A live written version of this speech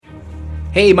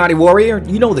Hey, Mighty Warrior,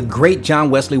 you know the great John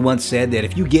Wesley once said that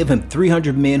if you give him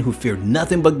 300 men who fear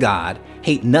nothing but God,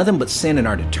 hate nothing but sin, and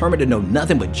are determined to know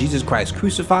nothing but Jesus Christ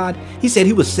crucified, he said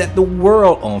he would set the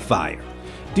world on fire.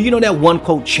 Do you know that one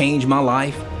quote changed my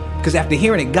life? Because after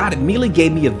hearing it, God immediately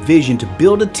gave me a vision to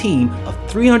build a team of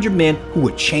 300 men who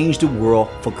would change the world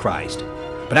for Christ.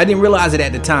 But I didn't realize it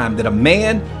at the time that a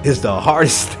man is the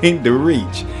hardest thing to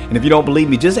reach. And if you don't believe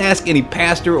me, just ask any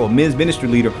pastor or men's ministry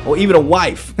leader or even a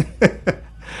wife.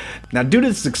 Now, due to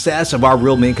the success of our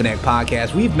Real Men Connect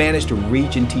podcast, we've managed to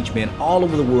reach and teach men all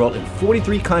over the world in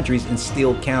 43 countries and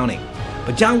still counting.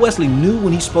 But John Wesley knew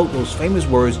when he spoke those famous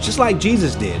words, just like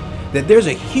Jesus did, that there's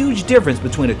a huge difference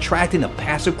between attracting a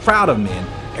passive crowd of men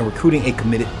and recruiting a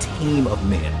committed team of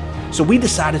men. So we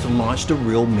decided to launch the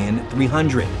Real Men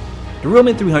 300. The Real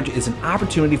Men 300 is an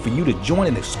opportunity for you to join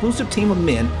an exclusive team of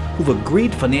men who've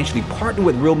agreed to financially partner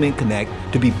with Real Men Connect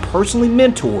to be personally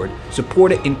mentored,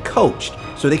 supported, and coached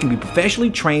so they can be professionally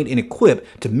trained and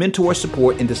equipped to mentor,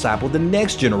 support, and disciple the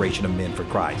next generation of men for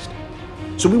Christ.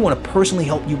 So we want to personally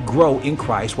help you grow in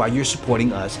Christ while you're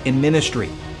supporting us in ministry.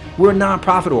 We're a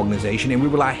nonprofit organization and we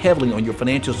rely heavily on your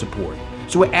financial support.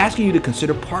 So we're asking you to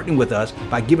consider partnering with us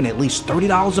by giving at least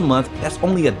 $30 a month, that's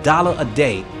only $1 a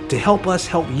day, to help us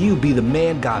help you be the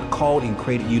man God called and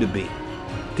created you to be.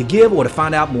 To give or to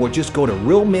find out more, just go to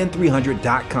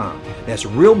realmen300.com. That's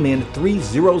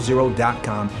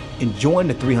realmen300.com and join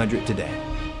the 300 today.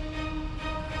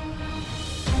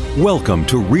 Welcome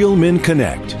to Real Men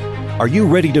Connect. Are you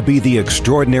ready to be the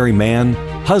extraordinary man,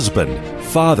 husband,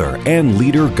 father, and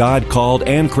leader God called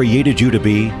and created you to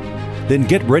be? Then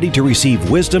get ready to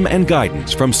receive wisdom and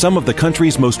guidance from some of the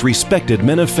country's most respected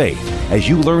men of faith as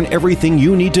you learn everything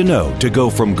you need to know to go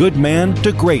from good man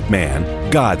to great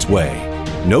man, God's way.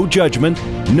 No judgment,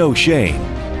 no shame.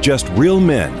 Just real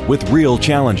men with real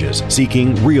challenges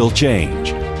seeking real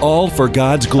change. All for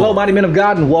God's glory. Hello, mighty men of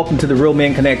God, and welcome to the Real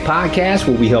Men Connect podcast,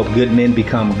 where we help good men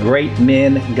become great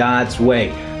men God's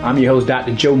way. I'm your host,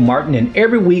 Dr. Joe Martin, and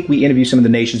every week we interview some of the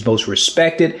nation's most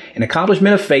respected and accomplished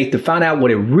men of faith to find out what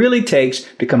it really takes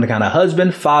to become the kind of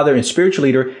husband, father, and spiritual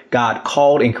leader God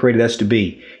called and created us to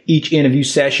be. Each interview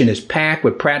session is packed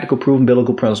with practical, proven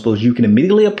biblical principles you can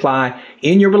immediately apply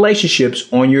in your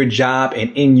relationships, on your job,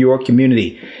 and in your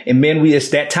community. And men, it's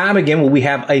that time again when we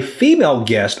have a female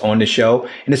guest on the show.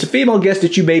 And it's a female guest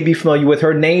that you may be familiar with.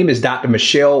 Her name is Dr.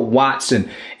 Michelle Watson.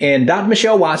 And Dr.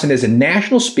 Michelle Watson is a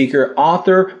national speaker,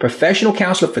 author, professional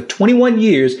counselor for 21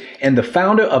 years, and the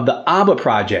founder of the ABBA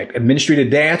Project, a ministry to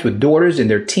dads with daughters in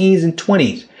their teens and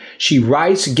 20s. She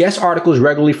writes guest articles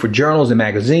regularly for journals and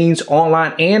magazines,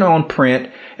 online and on print,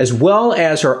 as well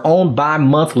as her own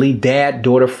bi-monthly Dad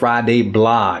Daughter Friday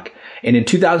blog. And in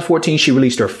 2014, she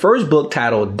released her first book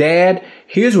titled Dad,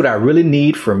 Here's What I Really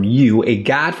Need From You, a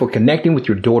guide for connecting with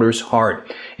your daughter's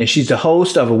heart. And she's the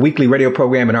host of a weekly radio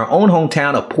program in our own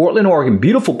hometown of Portland, Oregon,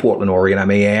 beautiful Portland, Oregon, I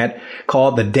may add,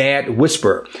 called The Dad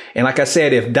Whisperer. And like I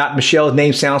said, if Dr. Michelle's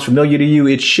name sounds familiar to you,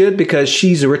 it should, because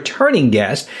she's a returning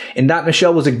guest. And Dr.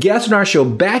 Michelle was a guest on our show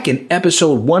back in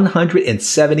episode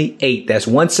 178. That's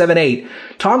 178.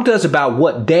 Talking to us about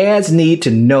what dads need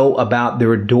to know about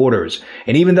their daughters.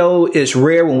 And even though it's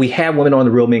rare when we have women on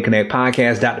the Real Men Connect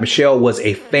podcast, Dr. Michelle was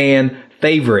a fan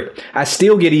favorite. I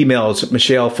still get emails,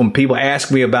 Michelle, from people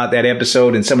asking me about that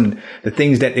episode and some of the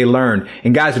things that they learned.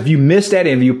 And guys, if you missed that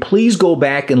interview, please go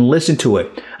back and listen to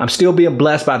it. I'm still being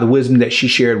blessed by the wisdom that she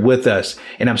shared with us.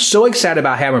 And I'm so excited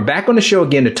about having her back on the show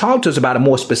again to talk to us about a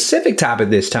more specific topic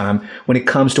this time when it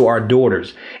comes to our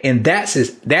daughters. And that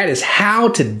is how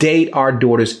to date our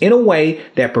daughters in a way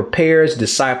that prepares,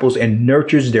 disciples, and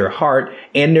nurtures their heart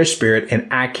and their spirit.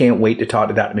 And I can't wait to talk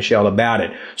to Dr. Michelle about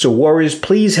it. So warriors,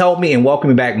 please help me and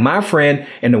welcome back my friend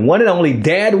and the one and only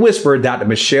Dad Whisperer, Dr.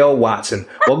 Michelle Watson.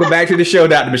 Welcome back to the show,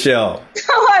 Dr. Michelle.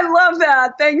 Oh, I love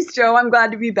that. Thanks, Joe. I'm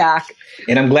glad to be back.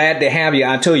 And I'm glad to have you.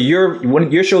 I tell you,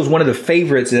 your show is one of the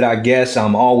favorites that I guess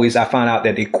I find out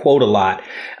that they quote a lot,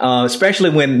 especially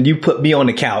when you put me on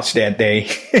the couch that day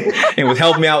and was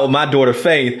helping me out with my daughter,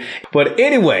 Faith. But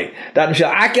anyway, Dr.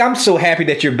 Michelle, I'm so happy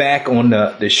that you're back on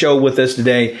the show with us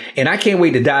today. And I can't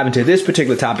wait to dive into this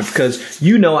particular topic because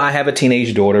I have a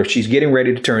teenage daughter. She's getting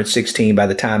ready to turn 16 by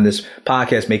the time this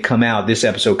podcast may come out. This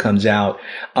episode comes out.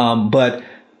 But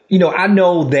I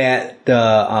know that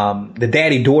the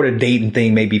daddy-daughter dating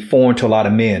thing may be foreign to a lot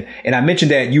of men. And I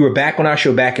mentioned that you were back on our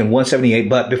show back in 178.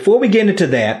 But before we get into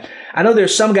that, I know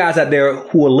there's some guys out there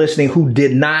who are listening who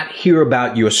did not hear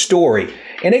about your story.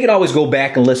 And they can always go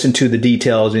back and listen to the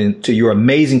details and to your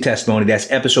amazing testimony.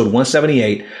 That's episode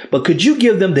 178. But could you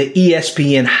give them the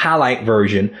ESPN highlight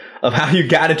version of how you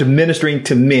got into ministering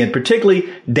to men, particularly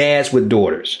dads with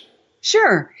daughters?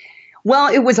 Sure.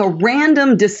 Well, it was a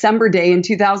random December day in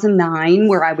 2009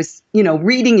 where I was,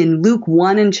 reading in Luke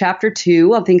 1 and chapter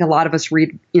 2. I think a lot of us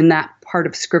read in that part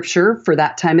of scripture for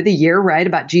that time of the year, right?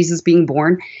 About Jesus being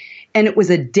born. And it was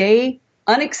a day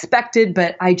unexpected,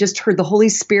 but I just heard the Holy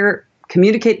Spirit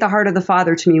communicate the heart of the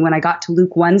Father to me when I got to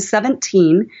Luke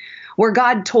 1:17, where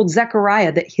God told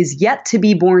Zechariah that his yet to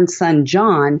be born son,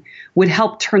 John, would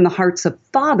help turn the hearts of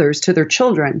fathers to their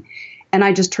children. And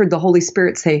I just heard the Holy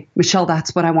Spirit say, Michelle,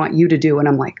 that's what I want you to do. And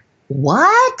I'm like,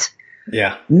 what?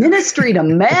 Yeah. Ministry to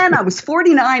men. I was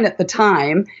 49 at the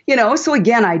time, so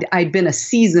again, I'd been a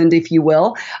seasoned, if you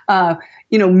will,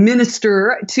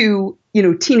 minister to,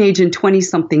 teenage and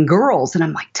 20-something girls. And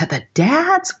I'm like, to the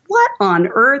dads? What on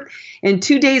earth? And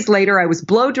 2 days later, I was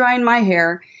blow drying my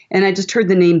hair and I just heard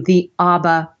the name, the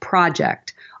Abba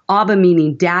Project. Abba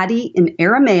meaning daddy in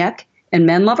Aramaic, and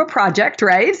men love a project,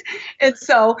 right? And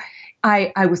so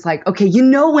I was like, okay,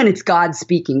 when it's God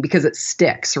speaking because it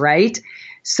sticks, right?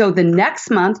 So the next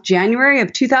month, January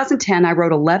of 2010, I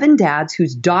wrote 11 dads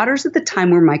whose daughters at the time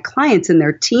were my clients in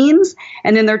their teens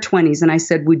and in their 20s. And I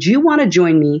said, would you want to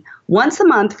join me once a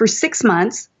month for 6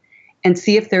 months and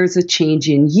see if there's a change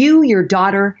in you, your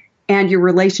daughter, and your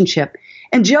relationship?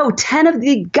 And Joe, 10 of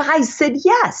the guys said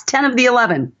yes, 10 of the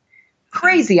 11.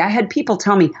 Crazy. I had people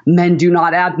tell me, men do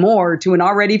not add more to an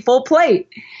already full plate.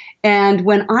 And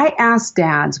when I ask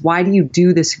dads, why do you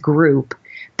do this group?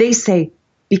 They say,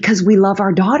 because we love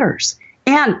our daughters.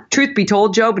 And truth be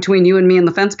told, Joe, between you and me and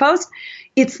the fence post,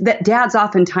 it's that dads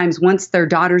oftentimes, once their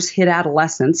daughters hit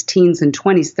adolescence, teens and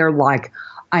 20s, they're like,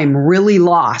 I'm really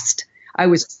lost. I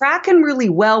was tracking really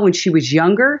well when she was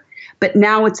younger, but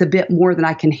now it's a bit more than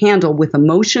I can handle with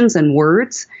emotions and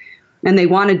words. And they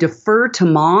want to defer to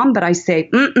mom, but I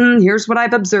say, here's what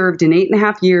I've observed in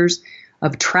 8.5 years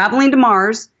of traveling to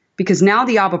Mars. Because now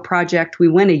the Abba Project, we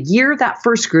went a year, that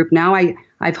first group. Now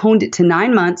I've honed it to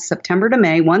 9 months, September to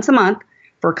May, once a month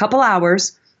for a couple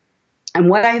hours. And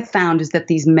what I have found is that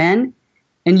these men,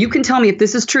 and you can tell me if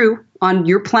this is true, on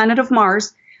your planet of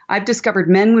Mars, I've discovered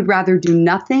men would rather do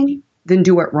nothing than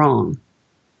do it wrong.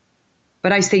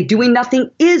 But I say doing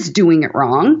nothing is doing it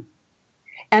wrong.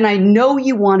 And I know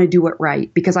you want to do it right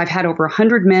because I've had over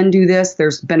 100 men do this.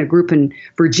 There's been a group in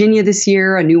Virginia this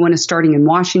year. A new one is starting in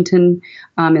Washington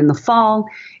in the fall.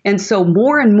 And so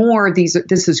more and more this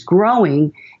is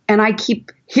growing. And I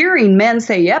keep hearing men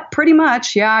say, yep, pretty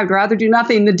much. Yeah, I'd rather do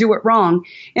nothing than do it wrong.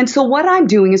 And so what I'm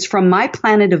doing is from my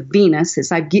planet of Venus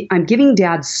is I'm giving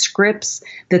dads scripts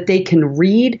that they can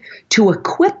read to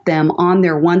equip them on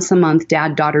their once a month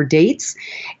dad-daughter dates.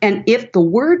 And if the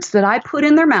words that I put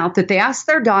in their mouth that they ask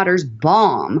their daughters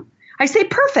bomb, I say,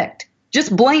 perfect.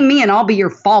 Just blame me and I'll be your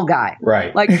fall guy.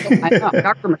 Right. Like, I know,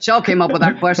 Dr. Michelle came up with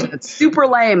that question. It's super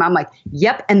lame. I'm like,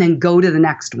 yep. And then go to the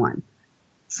next one.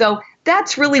 So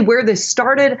that's really where this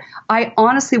started. I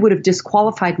honestly would have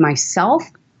disqualified myself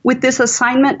with this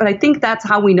assignment, but I think that's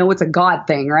how we know it's a God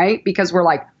thing, right? Because we're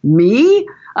like, me?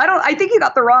 I think you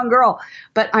got the wrong girl.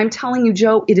 But I'm telling you,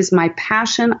 Joe, it is my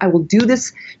passion. I will do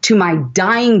this to my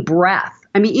dying breath.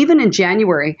 I mean, even in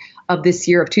January of this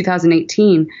year of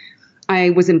 2018, I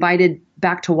was invited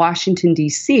back to Washington,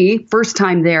 D.C., first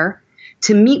time there,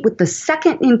 to meet with the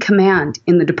second in command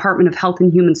in the Department of Health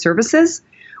and Human Services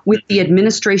with the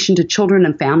Administration to Children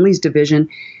and Families Division,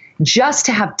 just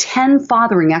to have 10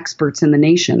 fathering experts in the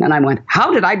nation. And I went,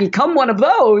 how did I become one of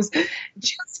those?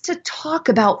 Just to talk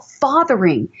about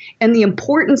fathering and the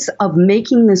importance of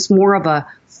making this more of a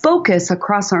focus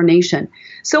across our nation.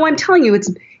 So I'm telling you,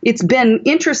 it's been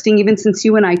interesting even since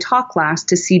you and I talked last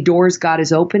to see doors God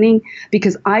is opening,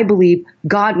 because I believe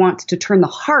God wants to turn the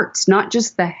hearts, not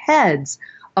just the heads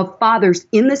of fathers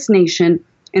in this nation.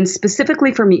 And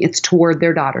specifically for me, it's toward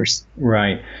their daughters.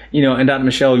 Right. And Dr.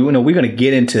 Michelle, we're going to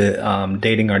get into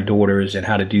dating our daughters and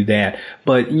how to do that.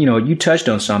 But, you touched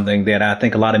on something that I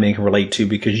think a lot of men can relate to,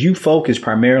 because you focus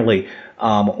primarily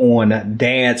on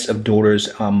dads of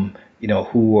daughters,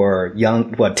 who are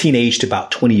young, teenage to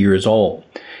about 20 years old.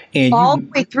 And all the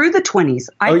way through the 20s.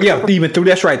 Even through,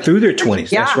 that's right, through their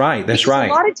 20s. Yeah. That's right. That's right.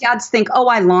 A lot of dads think,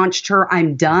 I launched her,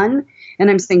 I'm done. And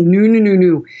I'm saying,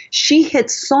 no. She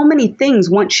hits so many things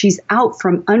once she's out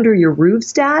from under your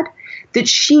roofs, Dad, that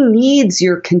she needs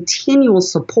your continual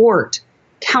support,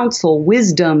 counsel,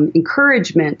 wisdom,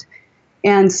 encouragement.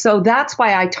 And so that's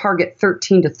why I target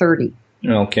 13 to 30.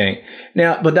 Okay.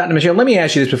 Now, but Dr. Michelle, let me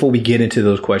ask you this before we get into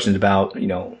those questions about,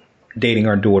 dating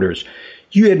our daughters.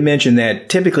 You had mentioned that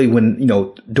typically when,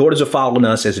 daughters are following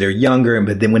us as they're younger,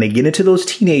 but then when they get into those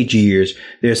teenage years,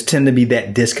 there's tend to be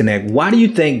that disconnect. Why do you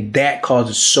think that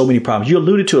causes so many problems? You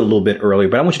alluded to it a little bit earlier,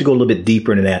 but I want you to go a little bit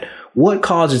deeper into that. What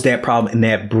causes that problem and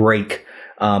that break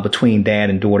between dad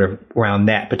and daughter around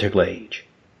that particular age?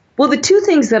 Well, the two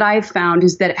things that I've found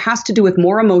is that it has to do with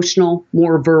more emotional,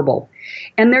 more verbal.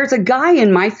 And there's a guy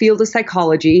in my field of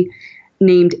psychology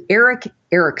named Erik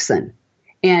Erikson.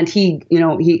 And he's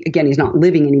not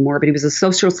living anymore, but he was a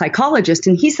social psychologist.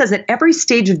 And he says at every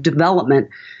stage of development,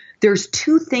 there's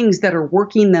two things that are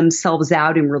working themselves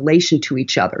out in relation to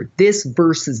each other, this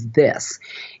versus this.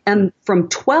 And from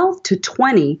 12 to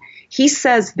 20, he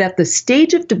says that the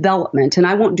stage of development, and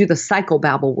I won't do the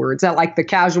psychobabble words, I like the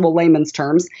casual layman's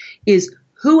terms, is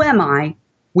who am I?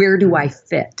 Where do I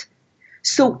fit?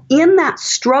 So in that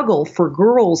struggle for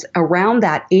girls around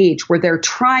that age where they're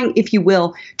trying, if you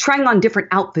will, trying on different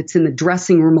outfits in the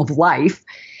dressing room of life,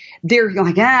 they're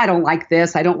like, I don't like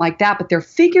this, I don't like that, but they're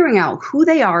figuring out who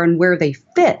they are and where they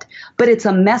fit. But it's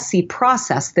a messy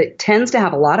process that tends to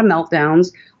have a lot of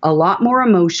meltdowns, a lot more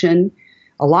emotion,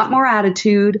 a lot more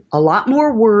attitude, a lot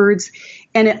more words,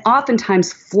 and it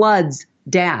oftentimes floods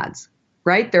dads,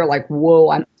 right? They're like,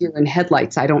 whoa, I'm here in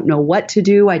headlights. I don't know what to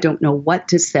do. I don't know what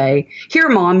to say. Here,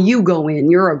 mom, you go in.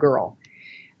 You're a girl.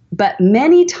 But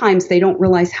many times they don't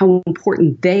realize how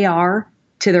important they are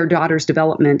to their daughter's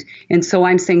development. And so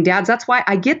I'm saying, dads, that's why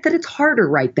I get that it's harder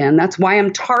right then. That's why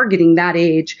I'm targeting that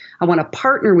age. I want to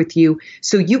partner with you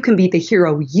so you can be the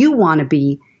hero you want to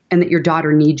be and that your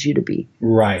daughter needs you to be.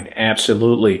 Right.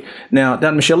 Absolutely. Now,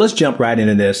 Dr. Michelle, let's jump right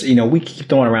into this. You know, we keep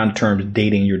throwing around the term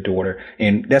dating your daughter,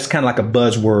 and that's kind of like a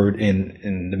buzzword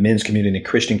in the men's community, the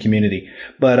Christian community.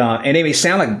 But, and it may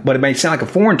sound like a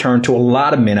foreign term to a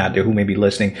lot of men out there who may be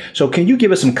listening. So can you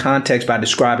give us some context by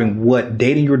describing what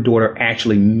dating your daughter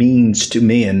actually means to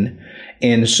men,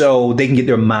 and so they can get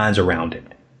their minds around it?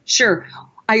 Sure.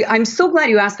 I'm so glad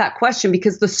you asked that question,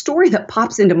 because the story that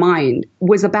pops into mind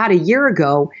was about a year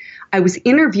ago. I was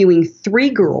interviewing 3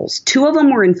 girls. 2 of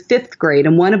them were in 5th grade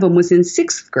and 1 of them was in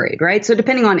 6th grade, right? So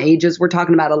depending on ages, we're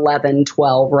talking about 11,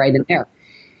 12, right in there.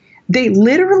 They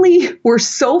literally were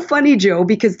so funny, Joe,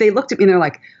 because they looked at me and they're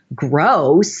like,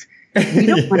 gross. We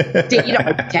don't want to date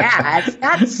our dads.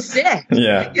 That's sick.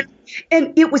 Yeah.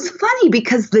 And it was funny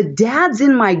because the dads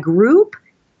in my group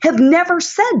have never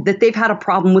said that they've had a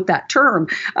problem with that term.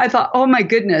 I thought, oh my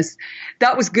goodness,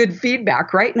 that was good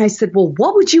feedback, right? And I said, well,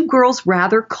 what would you girls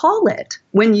rather call it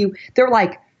they're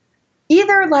like,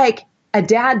 either like a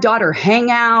dad-daughter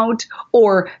hangout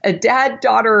or a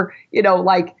dad-daughter,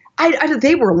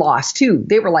 they were lost too.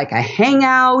 They were like a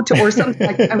hangout or something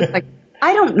like that. I was like,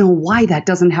 I don't know why that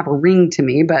doesn't have a ring to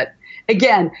me, but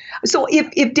again, so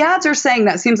if dads are saying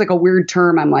that seems like a weird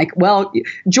term, I'm like, well,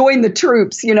 join the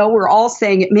troops. We're all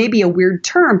saying it may be a weird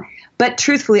term, but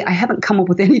truthfully, I haven't come up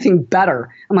with anything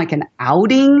better. I'm like, an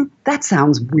outing? That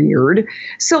sounds weird.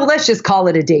 So let's just call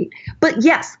it a date. But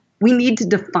yes, we need to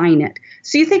define it.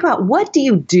 So you think about, what do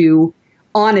you do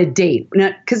on a date?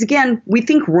 Because again, we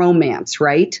think romance,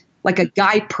 right? Like a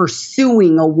guy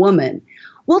pursuing a woman.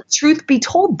 Well, truth be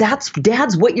told, dads,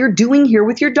 what you're doing here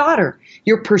with your daughter.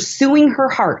 You're pursuing her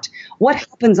heart. What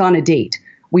happens on a date?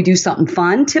 We do something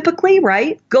fun, typically,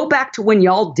 right? Go back to when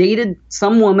y'all dated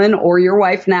some woman or your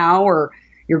wife now or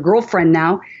your girlfriend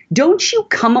now. Don't you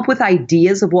come up with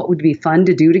ideas of what would be fun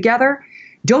to do together?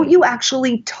 Don't you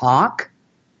actually talk?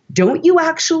 Don't you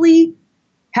actually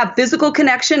have physical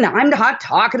connection? Now, I'm not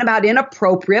talking about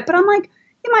inappropriate, but I'm like,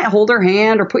 you might hold her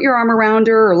hand or put your arm around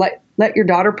her or let your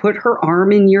daughter put her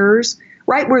arm in yours,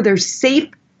 right? Where there's safe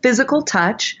physical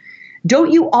touch.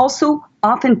 Don't you also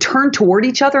often turn toward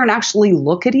each other and actually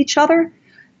look at each other?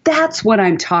 That's what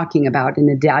I'm talking about in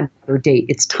a dad-daughter date.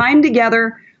 It's time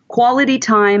together, quality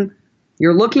time.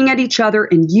 You're looking at each other,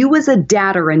 and you as a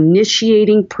dad are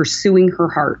initiating, pursuing her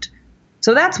heart.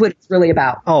 So that's what it's really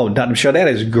about. Oh, Dr. Michelle, that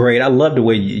is great. I love the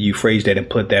way you phrased that and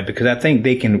put that, because I think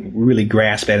they can really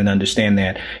grasp that and understand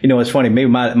that. It's funny. Maybe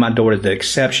my daughter's the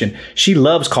exception. She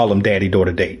loves calling them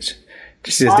daddy-daughter dates.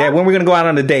 She says, Dad, when are we going to go out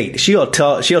on a date? She'll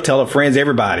tell her friends,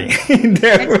 everybody.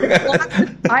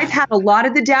 I've had a lot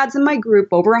of the dads in my group,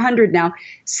 over 100 now,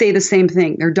 say the same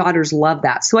thing. Their daughters love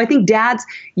that. So I think dads,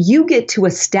 you get to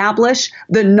establish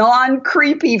the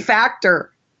non-creepy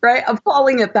factor, right, of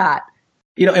calling it that.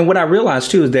 And what I realized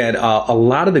too is that a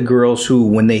lot of the girls who,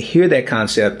 when they hear that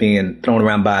concept being thrown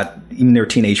around by even their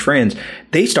teenage friends,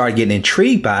 they start getting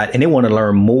intrigued by it and they want to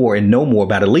learn more and know more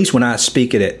about it. At least when I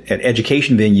speak at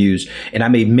education venues and I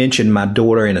may mention my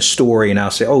daughter in a story and I'll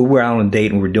say, oh, we're out on a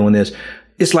date and we're doing this.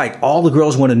 It's like all the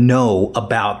girls want to know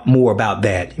more about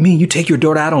that. You mean you take your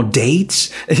daughter out on dates?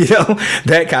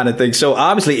 That kind of thing. So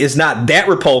obviously it's not that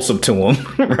repulsive to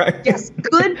them, right? Yes,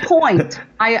 good point.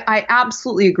 I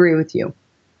absolutely agree with you.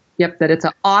 Yep, that it's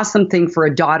an awesome thing for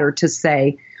a daughter to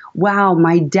say, wow,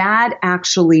 my dad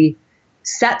actually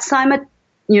set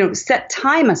set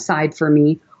time aside for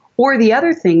me. Or the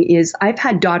other thing is I've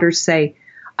had daughters say,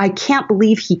 I can't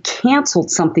believe he canceled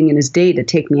something in his day to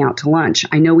take me out to lunch.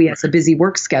 I know he has a busy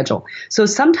work schedule. So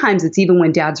sometimes it's even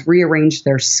when dads rearrange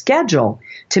their schedule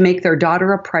to make their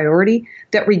daughter a priority,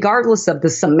 that regardless of the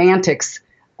semantics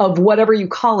of whatever you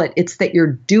call it, it's that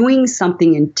you're doing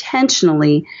something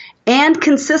intentionally and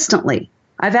consistently.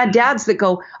 I've had dads that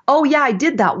go, oh yeah, I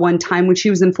did that one time when she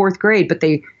was in 4th grade, but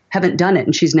they haven't done it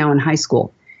and she's now in high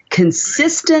school.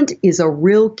 Consistent is a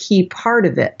real key part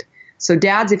of it. So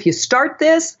dads, if you start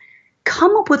this,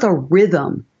 come up with a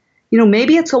rhythm.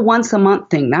 Maybe it's a once a month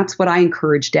thing. That's what I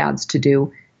encourage dads to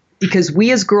do, because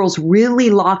we as girls really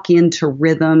lock into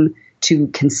rhythm, to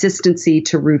consistency,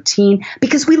 to routine,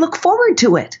 because we look forward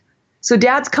to it. So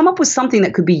dads, come up with something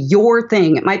that could be your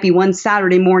thing. It might be one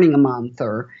Saturday morning a month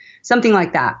or something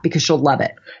like that, because she'll love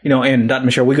it. And Dr.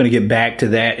 Michelle, we're going to get back to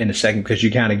that in a second, because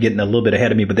you're kind of getting a little bit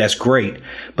ahead of me, but that's great.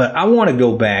 But I want to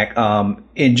go back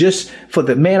and just for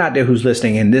the man out there who's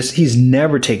listening, and he's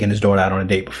never taken his daughter out on a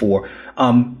date before.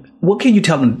 What can you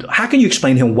tell him? How can you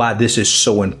explain to him why this is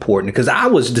so important? Because I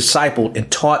was discipled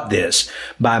and taught this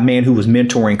by a man who was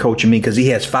mentoring, coaching me, because he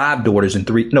has 3 daughters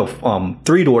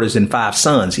and 5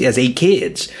 sons. He has 8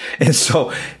 kids. And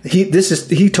so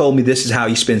he told me this is how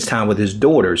he spends time with his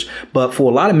daughters. But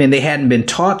for a lot of men, they hadn't been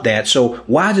taught that. So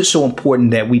why is it so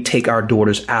important that we take our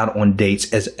daughters out on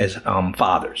dates as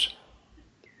fathers?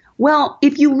 Well,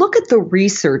 if you look at the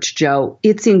research, Joe,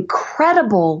 it's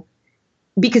incredible,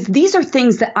 because these are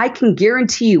things that I can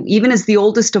guarantee you, even as the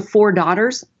oldest of 4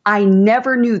 daughters, I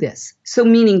never knew this. So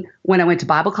meaning when I went to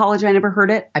Bible college, I never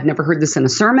heard it. I've never heard this in a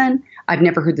sermon. I've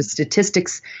never heard the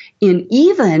statistics in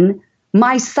even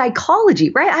my psychology,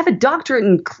 right? I have a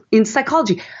doctorate in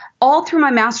psychology. All through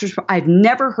my master's, I've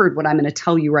never heard what I'm going to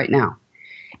tell you right now.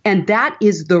 And that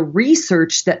is the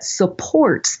research that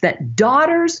supports that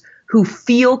daughters who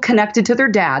feel connected to their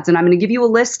dads, and I'm going to give you a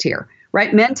list here,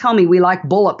 right? Men tell me we like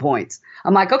bullet points.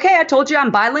 I'm like, okay, I told you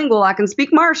I'm bilingual. I can speak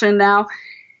Martian now.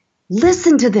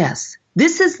 Listen to this.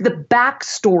 This is the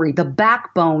backstory, the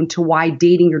backbone to why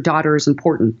dating your daughter is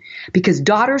important. Because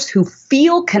daughters who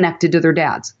feel connected to their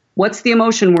dads, what's the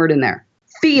emotion word in there?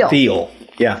 Feel. Feel,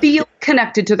 yeah. Feel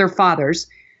connected to their fathers.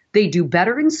 They do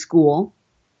better in school.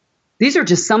 These are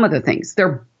just some of the things.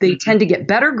 They tend to get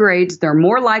better grades. They're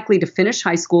more likely to finish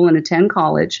high school and attend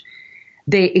college.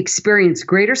 They experience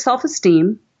greater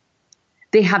self-esteem.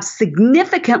 They have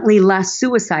significantly less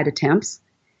suicide attempts.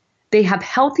 They have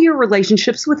healthier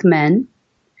relationships with men.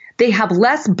 They have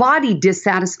less body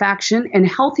dissatisfaction and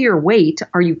healthier weight.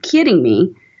 Are you kidding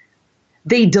me?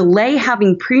 They delay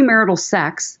having premarital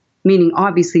sex, meaning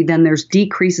obviously then there's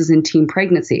decreases in teen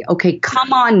pregnancy. Okay,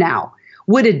 come on now.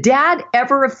 Would a dad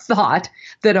ever have thought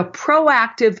that a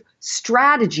proactive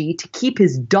strategy to keep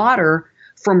his daughter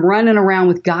from running around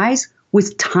with guys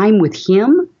was time with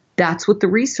him? That's what the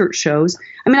research shows.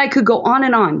 I mean, I could go on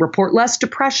and on. Report less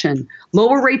depression,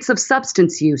 lower rates of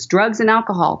substance use, drugs and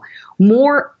alcohol,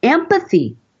 more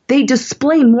empathy. They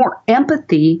display more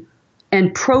empathy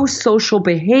and pro-social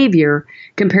behavior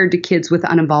compared to kids with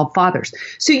uninvolved fathers.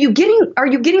 So are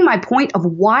you getting my point of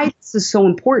why this is so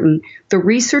important? The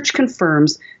research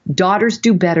confirms daughters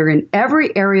do better in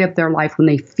every area of their life when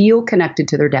they feel connected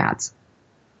to their dads.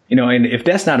 And if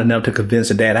that's not enough to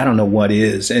convince a dad, I don't know what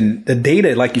is. And the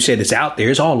data, like you said, is out there.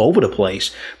 It's all over the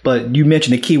place. But you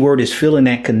mentioned the key word is feeling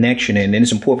that connection. And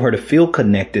it's important for her to feel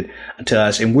connected to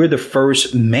us. And we're the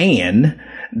first man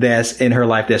that's in her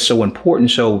life that's so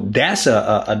important. So that's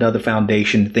another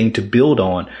foundation thing to build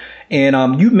on.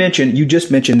 And you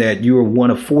just mentioned that you were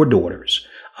one of 4 daughters.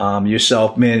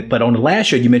 Yourself, man. But on the last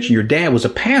show, you mentioned your dad was a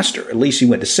pastor. At least he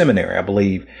went to seminary, I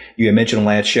believe you had mentioned on the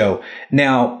last show.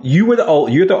 Now, you're the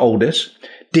oldest.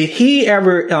 Did he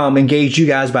ever engage you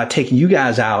guys by taking you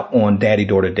guys out on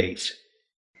daddy-daughter dates?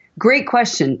 Great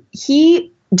question.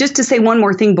 Just to say one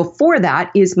more thing before that,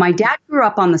 is my dad grew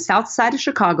up on the south side of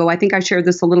Chicago. I think I shared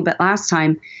this a little bit last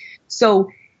time.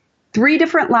 So 3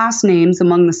 different last names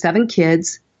among the 7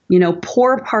 kids,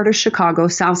 poor part of Chicago,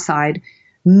 south side,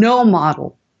 no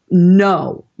model.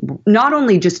 No, not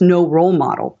only just no role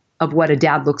model of what a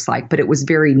dad looks like, but it was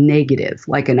very negative,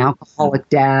 like an alcoholic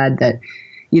dad that,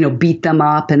 beat them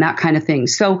up and that kind of thing.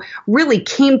 So really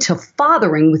came to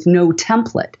fathering with no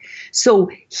template.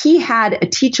 So he had a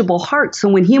teachable heart. So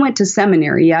when he went to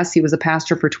seminary, yes, he was a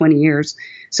pastor for 20 years.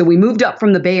 So we moved up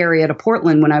from the Bay Area to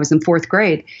Portland when I was in 4th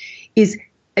grade. Is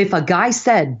if a guy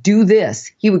said, do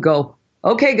this, he would go,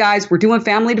 okay, guys, we're doing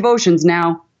family devotions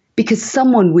now. Because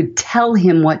someone would tell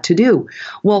him what to do.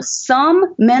 Well,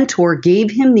 some mentor gave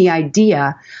him the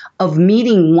idea of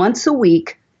meeting once a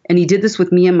week And he did this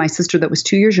with me and my sister that was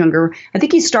 2 years younger. I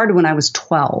think he started when I was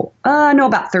 12. No,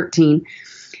 about 13.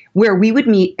 Where we would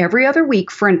meet every other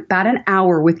week for about an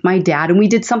hour with my dad. And we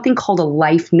did something called a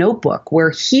life notebook where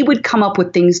he would come up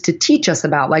with things to teach us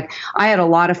about. Like I had a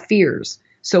lot of fears.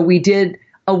 So we did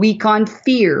a week on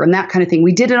fear and that kind of thing.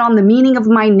 We did it on the meaning of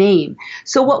my name.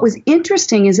 So what was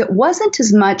interesting is it wasn't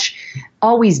as much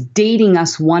always dating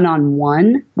us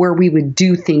one-on-one where we would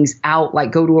do things out,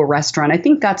 like go to a restaurant. I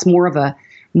think that's more of a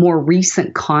more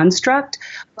recent construct.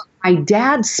 But my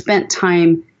dad spent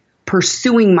time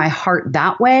pursuing my heart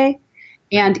that way.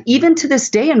 And even to this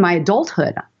day in my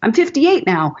adulthood, I'm 58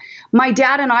 now, my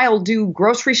dad and I will do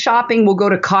grocery shopping. We'll go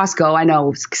to Costco. I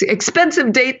know,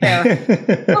 expensive date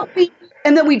there.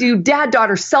 And then we do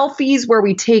dad-daughter selfies where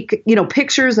we take,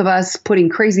 pictures of us putting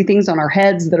crazy things on our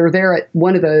heads that are there at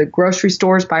one of the grocery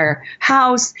stores by our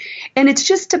house. And it's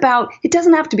just about, it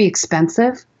doesn't have to be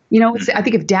expensive. I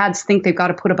think if dads think they've got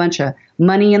to put a bunch of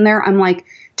money in there, I'm like,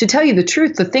 to tell you the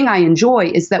truth, the thing I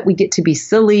enjoy is that we get to be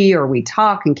silly or we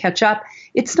talk and catch up.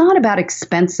 It's not about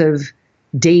expensive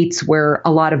dates where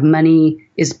a lot of money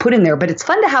is put in there, but it's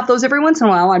fun to have those every once in a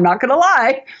while. I'm not going to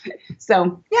lie.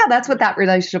 So yeah, that's what that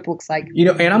relationship looks like.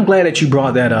 And I'm glad that you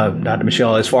brought that up, Dr.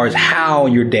 Michelle, as far as how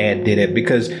your dad did it,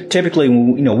 because typically,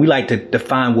 we like to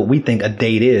define what we think a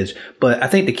date is. But I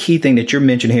think the key thing that you're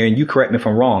mentioning here, and you correct me if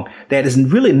I'm wrong, that is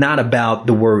really not about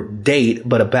the word date,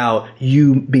 but about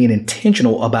you being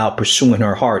intentional about pursuing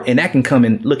her heart. And that can come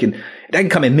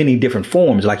in many different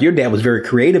forms. Like your dad was very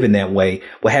creative in that way.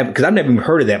 Because I've never even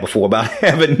heard of that before, about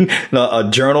having a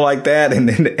journal like that and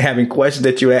then having questions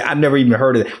that you had. I've never even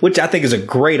heard of that, which I think is a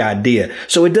great idea.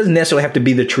 So it doesn't necessarily have to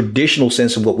be the traditional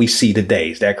sense of what we see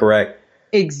today. Is that correct?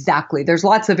 Exactly. There's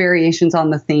lots of variations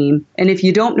on the theme. And if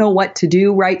you don't know what to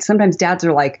do, right, sometimes dads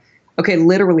are like, okay,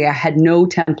 literally, I had no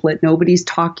template. Nobody's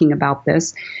talking about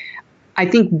this. I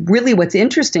think really what's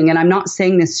interesting, and I'm not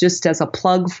saying this just as a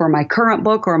plug for my current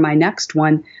book or my next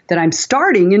one that I'm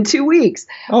starting in 2 weeks.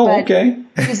 Okay.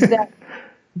 Is that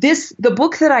the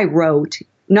book that I wrote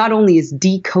not only is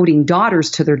decoding daughters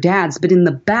to their dads, but in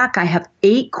the back I have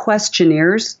 8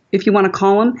 questionnaires, if you want to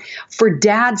call them, for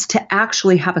dads to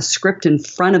actually have a script in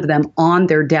front of them on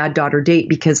their dad-daughter date.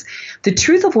 Because the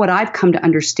truth of what I've come to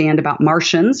understand about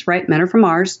Martians, right, men are from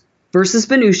Mars, versus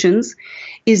Venusians,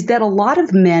 is that a lot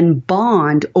of men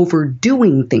bond over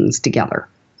doing things together.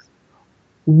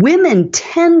 Women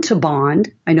tend to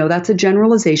bond, I know that's a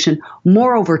generalization,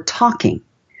 more over talking.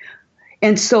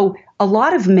 And so a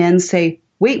lot of men say,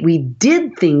 wait, we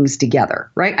did things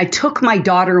together, right? I took my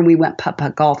daughter and we went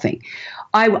putt-putt golfing.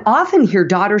 I often hear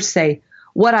daughters say,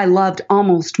 what I loved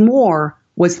almost more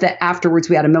was that afterwards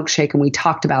we had a milkshake and we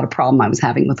talked about a problem I was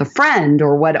having with a friend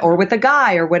or with a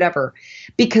guy or whatever.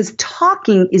 Because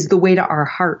talking is the way to our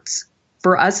hearts.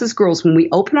 For us as girls, when we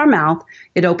open our mouth,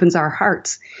 it opens our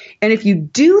hearts. And if you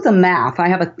do the math, I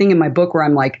have a thing in my book where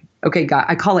I'm like, okay, God,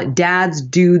 I call it dads,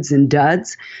 dudes, and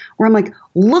duds, where I'm like,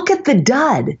 look at the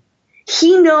dud.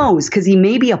 He knows, because he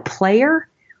may be a player,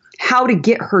 how to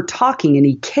get her talking, and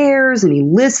he cares and he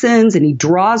listens and he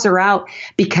draws her out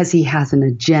because he has an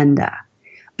agenda.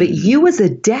 But you as a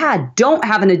dad don't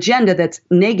have an agenda that's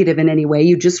negative in any way.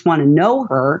 You just want to know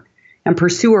her and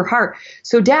pursue her heart.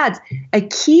 So dads, a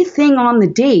key thing on the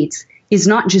dates is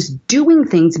not just doing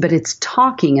things, but it's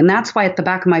talking. And that's why at the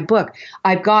back of my book,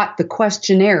 I've got the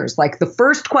questionnaires. Like the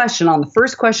first question on the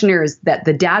first questionnaire is that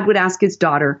the dad would ask his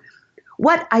daughter,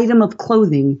 what item of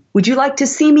clothing would you like to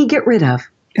see me get rid of?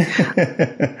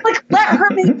 Like, let her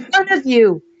make fun of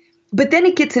you. But then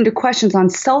it gets into questions on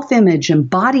self-image and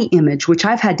body image, which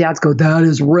I've had dads go, that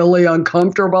is really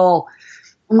uncomfortable.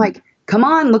 I'm like, come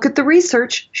on, look at the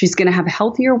research. She's going to have a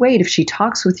healthier weight if she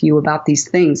talks with you about these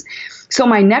things. So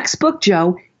my next book,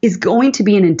 Joe, is going to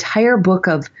be an entire book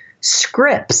of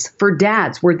scripts for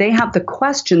dads where they have the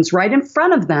questions right in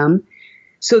front of them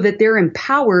so that they're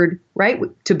empowered, right,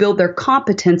 to build their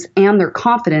competence and their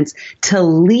confidence to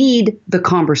lead the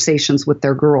conversations with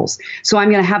their girls. So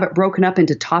I'm going to have it broken up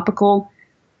into topical,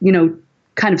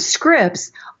 kind of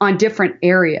scripts on different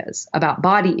areas about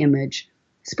body image,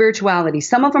 spirituality.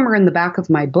 Some of them are in the back of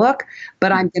my book,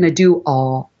 but I'm going to do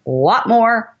a lot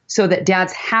more so that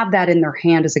dads have that in their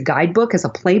hand as a guidebook, as a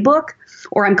playbook,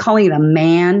 or I'm calling it a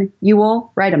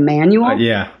manual, right? A manual.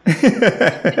 Yeah.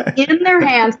 In their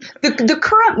hands. The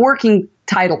current working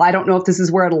title, I don't know if this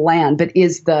is where it'll land, but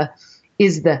is the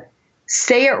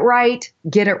Say It Right,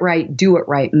 Get It Right, Do It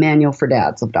Right Manual for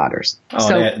Dads of Daughters. Oh,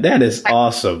 so, that is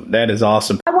awesome. That is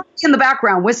awesome. I want you in the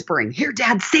background whispering, here,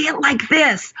 Dad, say it like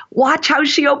this. Watch how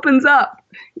she opens up.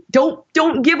 Don't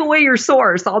give away your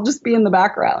source. I'll just be in the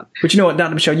background. But you know what,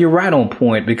 Dr. Michelle, you're right on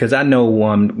point, because I know,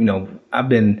 I've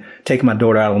been taking my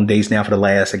daughter out on dates now for the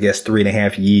last, I guess,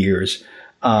 3.5 years,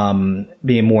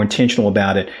 being more intentional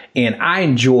about it. And I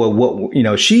enjoy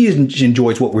she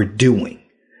enjoys what we're doing,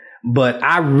 but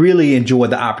I really enjoy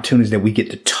the opportunities that we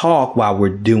get to talk while we're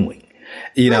doing.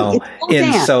 But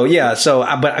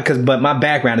my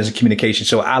background is in communication.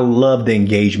 So I love the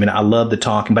engagement. I love the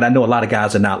talking, but I know a lot of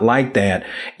guys are not like that.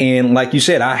 And like you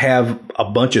said, I have a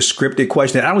bunch of scripted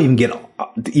questions that I don't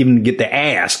even get to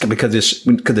ask because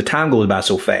the time goes by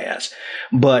so fast,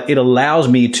 but it allows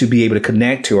me to be able to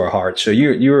connect to her heart. So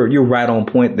you're right on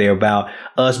point there about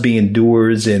us being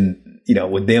doers and,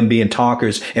 with them being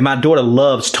talkers, and my daughter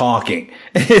loves talking.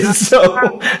 so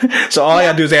all I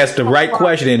gotta do is ask the right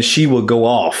question and she will go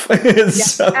off.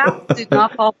 Apple did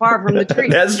not fall far from the tree.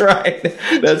 That's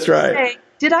right.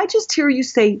 Did I just hear you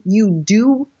say you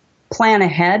do plan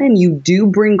ahead and you do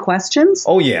bring questions?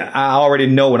 Oh yeah. I already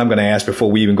know what I'm going to ask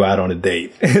before we even go out on a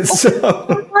date. Come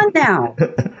on now.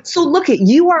 So look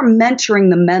you are mentoring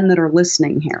the men that are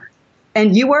listening here.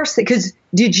 And you are, because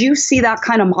did you see that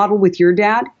kind of model with your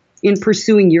dad in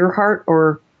pursuing your heart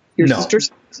or your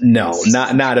sister's? No,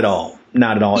 not at all.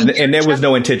 Not at all. And there was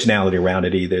no intentionality around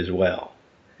it either as well.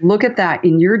 Look at that.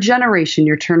 In your generation,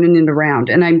 you're turning it around.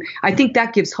 And I think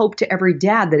that gives hope to every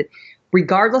dad that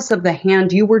regardless of the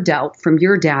hand you were dealt from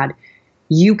your dad,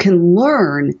 you can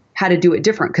learn how to do it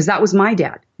different. Because that was my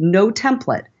dad. No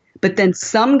template. But then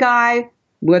some guy,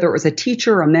 whether it was a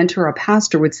teacher, a mentor, a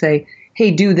pastor, would say,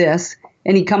 hey, do this.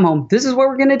 And he'd come home, this is what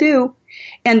we're going to do.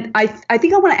 And I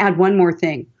think I want to add one more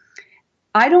thing.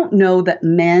 I don't know that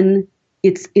men,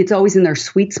 it's always in their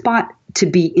sweet spot to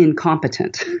be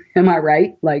incompetent. Am I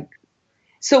right?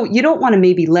 So you don't want to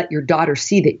maybe let your daughter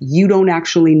see that you don't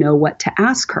actually know what to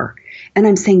ask her. And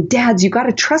I'm saying, dads, you got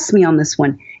to trust me on this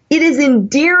one. It is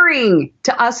endearing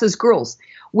to us as girls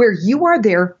where you are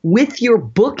there with your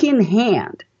book in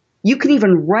hand. You can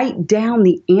even write down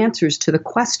the answers to the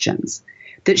questions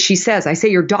that she says. I say,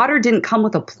 your daughter didn't come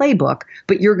with a playbook,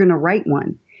 but you're going to write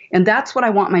one. And that's what I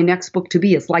want my next book to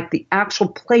be. It's like the actual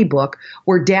playbook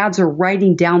where dads are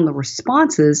writing down the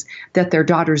responses that their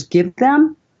daughters give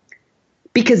them.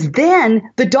 Because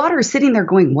then the daughter is sitting there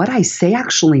going, what I say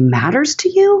actually matters to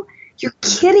you? You're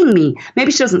kidding me.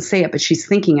 Maybe she doesn't say it, but she's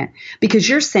thinking it. Because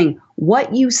you're saying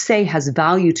what you say has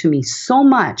value to me so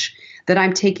much that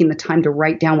I'm taking the time to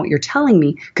write down what you're telling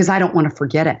me because I don't want to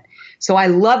forget it. So I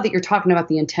love that you're talking about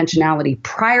the intentionality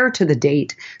prior to the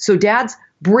date. So dads,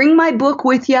 bring my book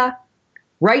with you.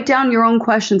 Write down your own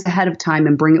questions ahead of time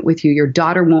and bring it with you. Your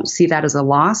daughter won't see that as a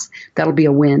loss. That'll be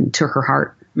a win to her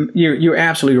heart. You're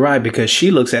absolutely right because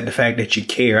she looks at the fact that you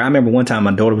care. I remember one time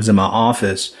my daughter was in my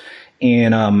office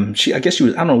and I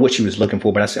don't know what she was looking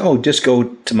for, but I said, oh, just go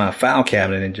to my file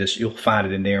cabinet and you'll find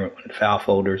it in there in the file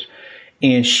folders.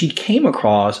 And she came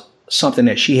across something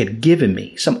that she had given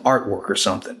me, some artwork or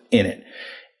something in it.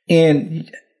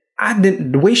 And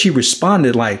the way she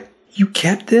responded, like, you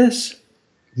kept this?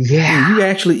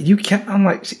 Yeah. You kept, I'm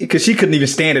like, because she couldn't even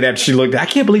stand it after she looked at it.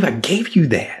 I can't believe I gave you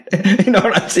that. You know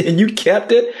what I'm saying? You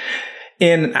kept it.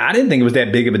 And I didn't think it was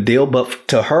that big of a deal, but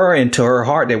to her and to her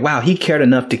heart that, wow, he cared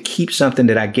enough to keep something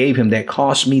that I gave him that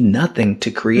cost me nothing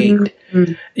to create,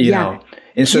 you know?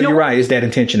 And so you're right. It's that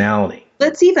intentionality.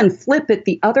 Let's even flip it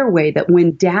the other way that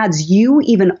when dads, you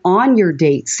even on your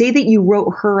date, say that you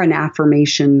wrote her an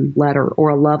affirmation letter or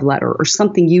a love letter or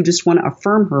something you just want to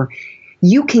affirm her,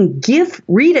 you can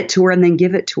read it to her and then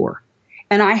give it to her.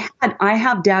 And I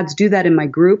have dads do that in my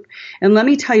group. And let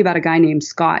me tell you about a guy named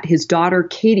Scott, his daughter,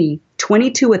 Katie,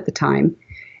 22 at the time,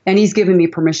 and he's given me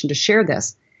permission to share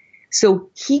this. So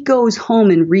he goes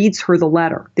home and reads her the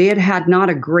letter. They had not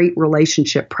a great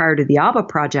relationship prior to the ABBA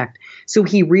project. So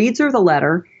he reads her the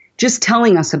letter, just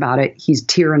telling us about it. He's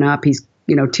tearing up.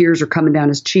 Tears are coming down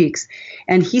his cheeks.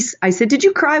 And I said, did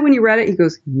you cry when you read it? He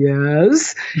goes,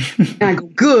 yes. And I go,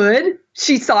 good.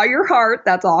 She saw your heart.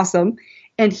 That's awesome.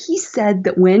 And he said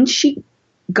that when she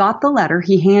got the letter,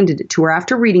 he handed it to her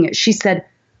after reading it. She said,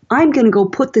 I'm going to go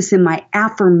put this in my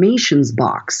affirmations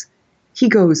box. He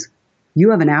goes,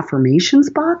 you have an affirmations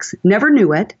box? Never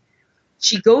knew it.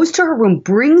 She goes to her room,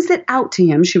 brings it out to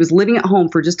him. She was living at home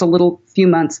for just a few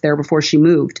months there before she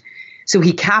moved. So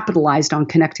he capitalized on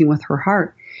connecting with her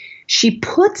heart. She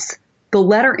puts the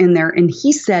letter in there, and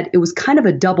he said it was kind of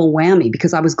a double whammy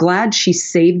because I was glad she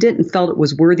saved it and felt it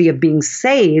was worthy of being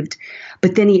saved.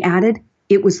 But then he added,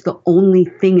 it was the only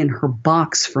thing in her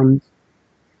box from.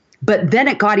 But then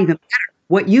it got even better.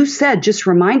 What you said just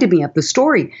reminded me of the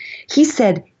story. He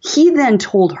said he then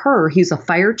told her, he's a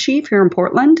fire chief here in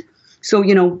Portland. So,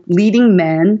 leading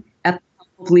men, at the top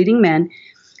of leading men.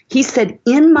 He said,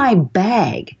 in my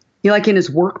bag like in his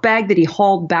work bag that he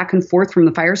hauled back and forth from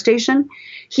the fire station.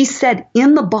 He said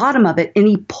in the bottom of it, and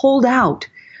he pulled out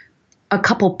a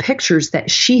couple pictures that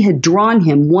she had drawn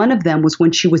him. One of them was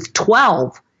when she was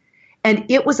 12. And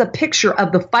it was a picture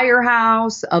of the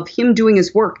firehouse, of him doing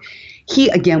his work. He,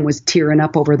 again, was tearing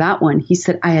up over that one. He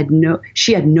said,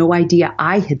 she had no idea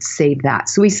I had saved that.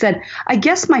 So he said, I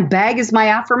guess my bag is my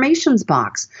affirmations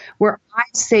box where I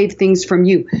save things from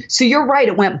you. So you're right.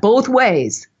 It went both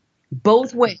ways.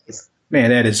 Both ways.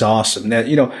 Man, that is awesome. That,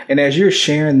 and as you're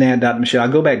sharing that, Dr. Michelle,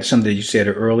 I go back to something that you said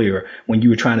earlier when you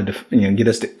were trying to get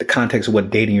us the context of what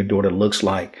dating your daughter looks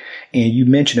like. And you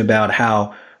mentioned about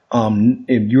how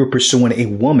if you're pursuing a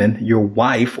woman, your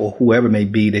wife or whoever it may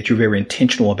be, that you're very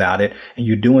intentional about it and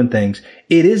you're doing things.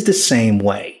 It is the same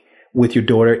way with your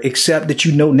daughter, except that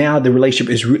now the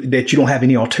relationship is that you don't have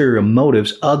any ulterior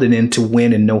motives other than to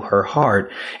win and know her heart.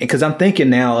 And because I'm thinking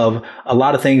now of a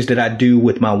lot of things that I do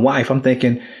with my wife, I'm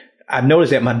thinking, I've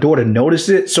noticed that my daughter noticed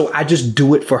it, so I just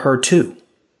do it for her too.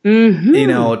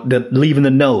 Mm-hmm. Leaving the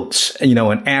notes, and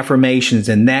affirmations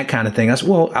and that kind of thing. I said,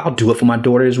 well, I'll do it for my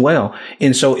daughter as well.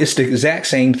 And so it's the exact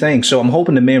same thing. So I'm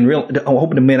hoping the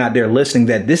men out there listening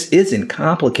that this isn't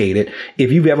complicated.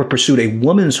 If you've ever pursued a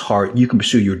woman's heart, you can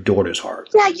pursue your daughter's heart.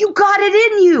 Yeah, you got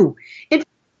it in you.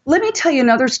 Let me tell you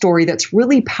another story that's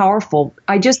really powerful.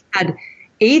 I just had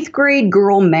 8th grade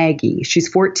girl Maggie, she's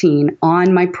 14,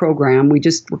 on my program. We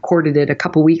just recorded it a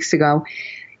couple weeks ago.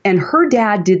 And her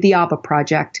dad did the ABBA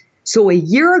project. So a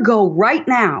year ago, right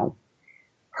now,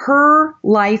 her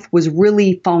life was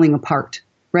really falling apart,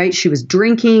 right? She was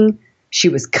drinking, she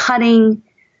was cutting,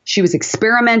 she was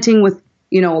experimenting with,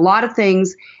 a lot of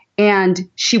things. And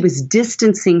she was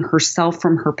distancing herself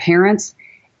from her parents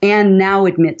and now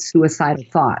admits suicidal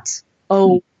thoughts.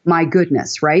 Oh my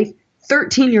goodness, right?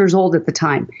 13 years old at the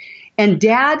time. And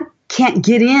dad can't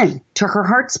get in to her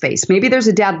heart space. Maybe there's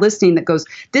a dad listening that goes,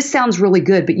 this sounds really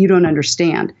good, but you don't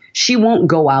understand. She won't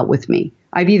go out with me.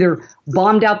 I've either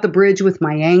bombed out the bridge with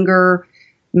my anger.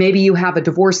 Maybe you have a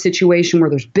divorce situation where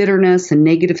there's bitterness and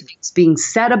negative things being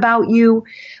said about you.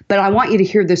 But I want you to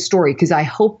hear this story because I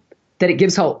hope that it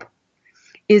gives hope.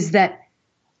 Is that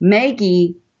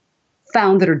Maggie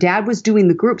found that her dad was doing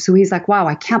the group. So he's like,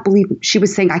 wow, she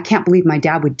was saying, I can't believe my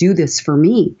dad would do this for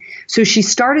me. So she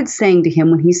started saying to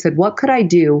him when he said, what could I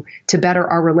do to better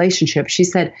our relationship? She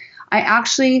said, I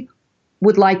actually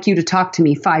would like you to talk to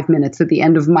me 5 minutes at the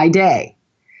end of my day.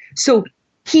 So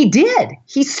he did.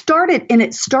 He started, and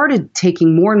it started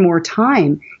taking more and more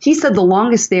time. He said the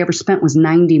longest they ever spent was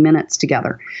 90 minutes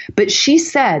together. But she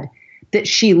said that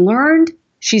she learned,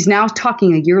 she's now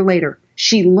talking a year later,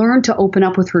 she learned to open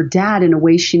up with her dad in a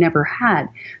way she never had.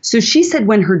 So she said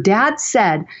when her dad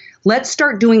said, let's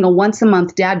start doing a once a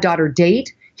month dad-daughter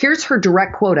date, here's her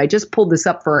direct quote. I just pulled this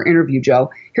up for our interview,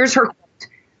 Joe. Here's her quote.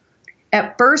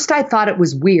 At first, I thought it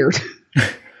was weird.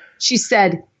 She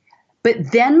said,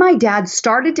 but then my dad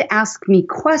started to ask me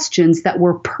questions that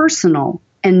were personal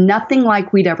and nothing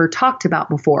like we'd ever talked about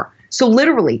before. So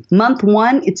literally, month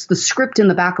 1, it's the script in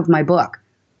the back of my book.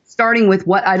 Starting with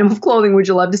what item of clothing would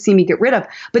you love to see me get rid of?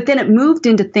 But then it moved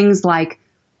into things like,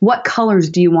 what colors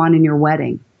do you want in your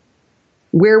wedding?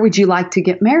 Where would you like to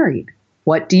get married?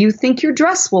 What do you think your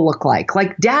dress will look like?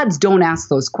 Like dads don't ask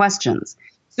those questions.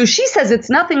 So she says it's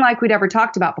nothing like we'd ever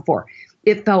talked about before.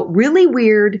 It felt really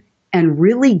weird and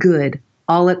really good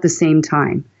all at the same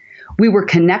time. We were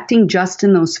connecting just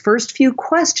in those first few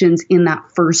questions in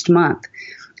that first month.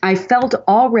 I felt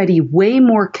already way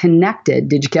more connected.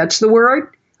 Did you catch the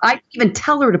word? I didn't even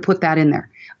tell her to put that in there.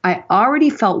 I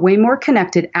already felt way more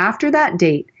connected after that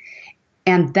date.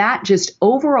 And that just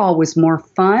overall was more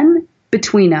fun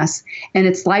between us. And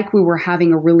it's like we were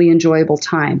having a really enjoyable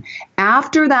time.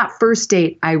 After that first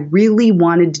date, I really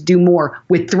wanted to do more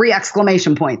with 3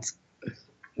 exclamation points.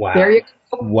 Wow. There you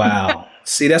go. Wow.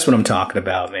 See, that's what I'm talking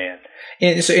about, man.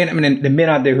 And so, I mean, the men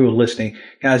out there who are listening,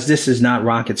 guys, this is not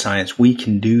rocket science. We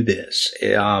can do this.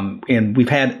 And we've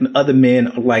had other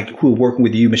men like who are working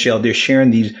with you, Michelle. They're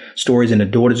sharing these stories and the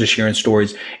daughters are sharing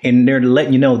stories, and they're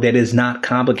letting you know that it's not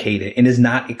complicated and it's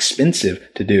not expensive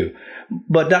to do.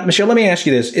 But Dr. Michelle, let me ask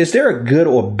you this. Is there a good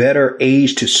or better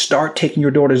age to start taking your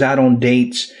daughters out on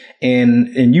dates?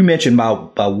 And you mentioned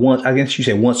about once, I guess you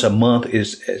said once a month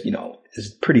is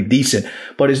pretty decent.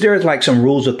 But is there like some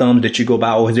rules of thumb that you go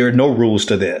by, or is there no rules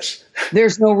to this?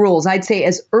 There's no rules. I'd say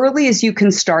as early as you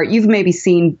can start. You've maybe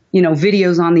seen,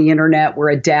 videos on the internet where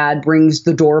a dad rings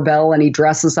the doorbell and he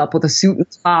dresses up with a suit and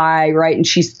tie, right? And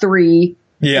she's 3.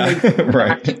 Yeah,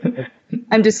 right.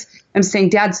 I'm saying,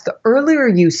 dads, the earlier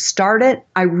you start it,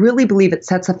 I really believe it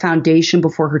sets a foundation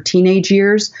before her teenage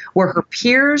years where her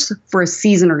peers for a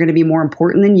season are going to be more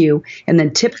important than you. And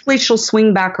then typically she'll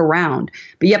swing back around.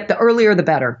 But yep, the earlier, the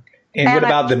better. And what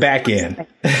about the back end?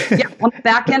 Yeah, on the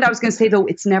back end, I was going to say, though,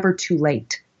 it's never too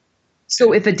late.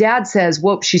 So if a dad says,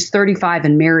 well, she's 35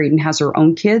 and married and has her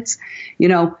own kids,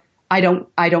 I don't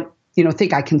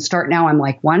think I can start now. I'm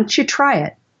like, why don't you try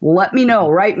it? Let me know.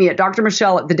 Write me at Dr.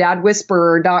 Michelle at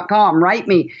thedadwhisperer.com. Write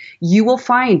me. You will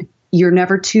find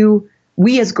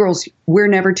we as girls, we're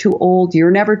never too old.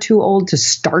 You're never too old to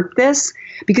start this.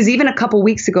 Because even a couple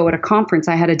weeks ago at a conference,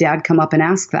 I had a dad come up and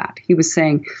ask that. He was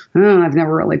saying, I've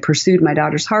never really pursued my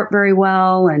daughter's heart very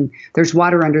well. And there's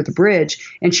water under the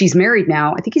bridge. And she's married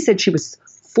now. I think he said she was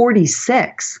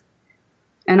 46.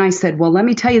 And I said, well, let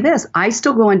me tell you this. I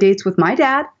still go on dates with my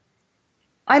dad.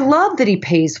 I love that he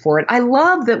pays for it. I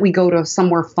love that we go to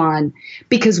somewhere fun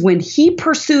because when he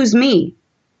pursues me,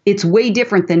 it's way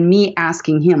different than me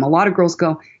asking him. A lot of girls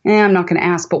go, I'm not going to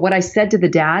ask. But what I said to the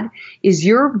dad is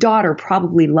your daughter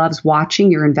probably loves watching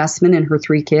your investment in her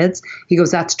 3 kids. He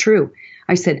goes, that's true.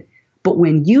 I said, but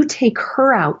when you take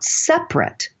her out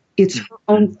separate, it's her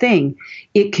own thing.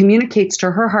 It communicates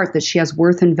to her heart that she has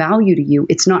worth and value to you.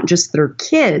 It's not just that her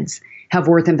kids have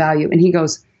worth and value. And he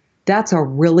goes, that's a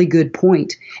really good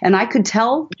point. And I could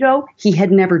tell, Joe, he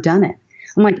had never done it.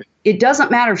 I'm like, it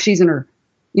doesn't matter if she's in her,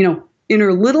 in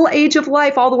her little age of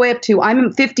life all the way up to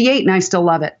I'm 58 and I still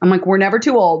love it. I'm like, we're never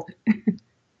too old.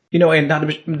 And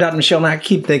Dr. Michelle, and I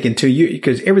keep thinking too,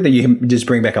 because everything you just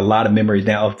bring back a lot of memories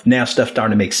now of now stuff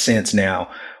starting to make sense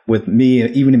now with me,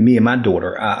 even me and my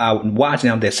daughter. I watch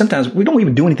now that sometimes we don't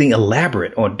even do anything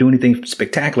elaborate or do anything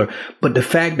spectacular, but the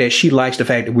fact that she likes the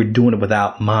fact that we're doing it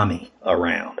without mommy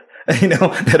around.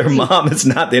 That her mom is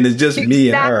not there and it's just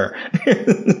me and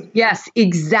her. Yes,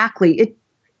 exactly.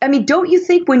 Don't you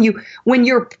think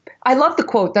I love the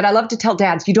quote that I love to tell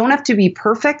dads, you don't have to be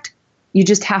perfect. You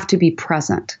just have to be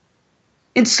present.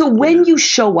 And so when you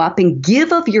show up and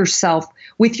give of yourself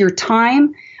with your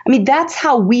time, that's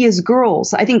how we as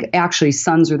girls, I think actually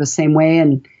sons are the same way.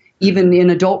 And even in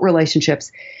adult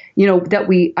relationships,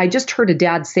 I just heard a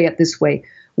dad say it this way.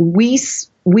 We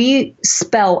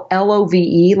spell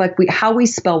LOVE, how we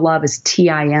spell love is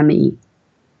TIME.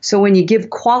 So when you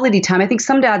give quality time, I think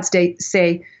some dads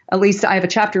say, at least I have a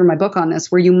chapter in my book on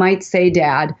this, where you might say,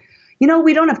 Dad, we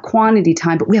don't have quantity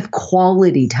time, but we have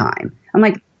quality time. I'm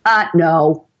like,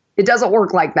 no, it doesn't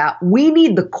work like that. We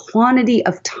need the quantity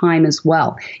of time as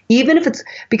well. Even if it's,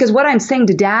 because what I'm saying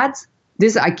to dads,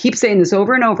 I keep saying this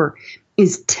over and over,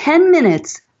 is 10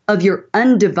 minutes of your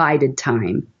undivided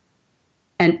time.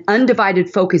 And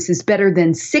undivided focus is better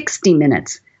than 60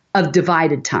 minutes of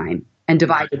divided time and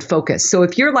divided focus. So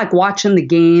if you're like watching the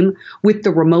game with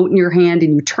the remote in your hand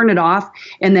and you turn it off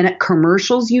and then at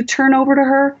commercials you turn over to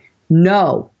her,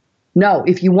 no.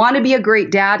 If you want to be a great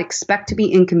dad, expect to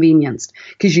be inconvenienced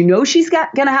because she's going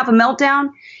to have a meltdown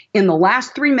in the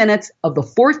last 3 minutes of the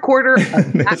fourth quarter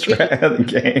of that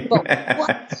game. But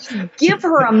what do you give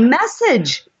her a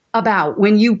message about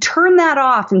when you turn that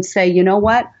off and say, you know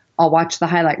what? I'll watch the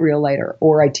highlight reel later,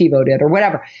 or I TiVo'd it, or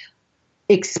whatever.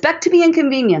 Expect to be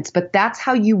inconvenienced, but that's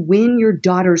how you win your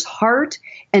daughter's heart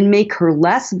and make her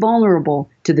less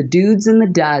vulnerable to the dudes and the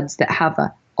duds that have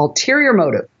an ulterior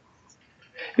motive.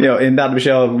 And Dr.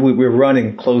 Michelle, we're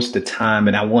running close to time,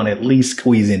 and I want to at least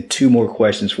squeeze in 2 more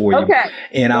questions for you. Okay.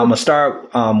 And I'm going to start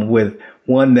with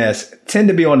one that's tend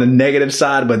to be on the negative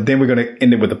side, but then we're going to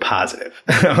end it with a positive.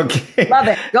 Okay. Love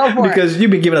it. Go for it. Because you've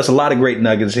been giving us a lot of great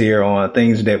nuggets here on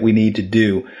things that we need to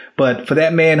do. But for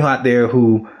that man out there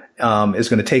who is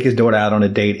going to take his daughter out on a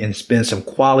date and spend some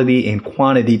quality and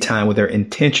quantity time with her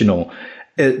intentional,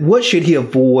 what should he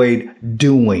avoid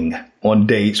doing on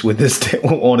dates with this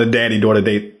on a daddy-daughter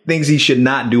date? Things he should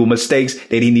not do, mistakes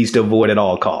that he needs to avoid at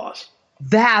all costs.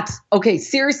 That's okay.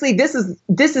 Seriously, this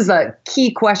is a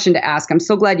key question to ask. I'm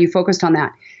so glad you focused on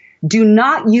that. Do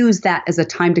not use that as a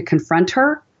time to confront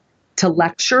her, to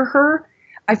lecture her.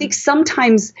 I think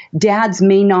sometimes dads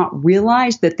may not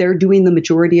realize that they're doing the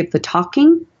majority of the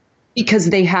talking because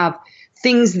they have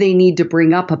things they need to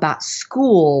bring up about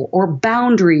school or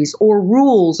boundaries or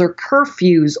rules or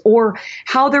curfews or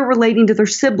how they're relating to their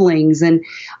siblings. And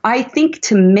I think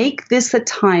to make this a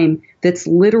time that's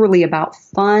literally about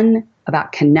fun,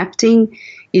 about connecting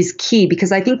is key,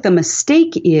 because I think the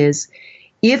mistake is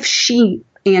if she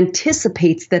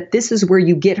anticipates that this is where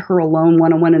you get her alone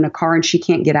one-on-one in a car and she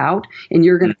can't get out and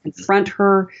you're going to confront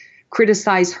her,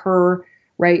 criticize her,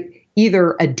 right?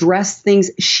 Either address things,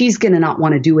 she's going to not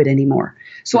want to do it anymore.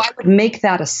 So I would make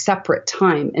that a separate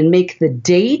time and make the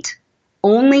date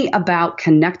only about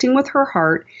connecting with her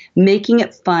heart, making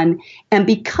it fun, and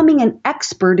becoming an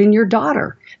expert in your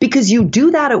daughter. Because you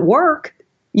do that at work,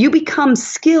 you become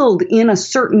skilled in a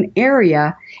certain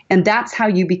area, and that's how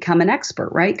you become an expert,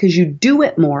 right? Because you do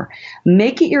it more.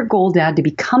 Make it your goal, Dad, to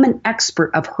become an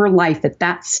expert of her life at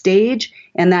that stage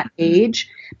and that age,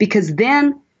 because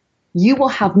then you will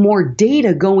have more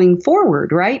data going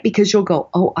forward, right? Because you'll go,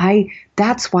 oh,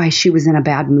 that's why she was in a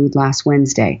bad mood last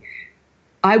Wednesday.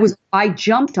 I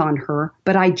jumped on her,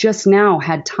 but I just now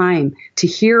had time to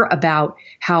hear about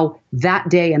how that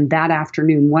day and that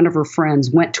afternoon, one of her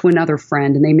friends went to another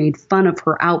friend and they made fun of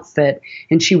her outfit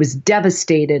and she was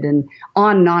devastated, and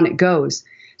on it goes.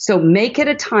 So make it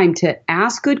a time to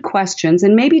ask good questions,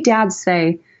 and maybe dads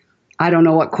say, I don't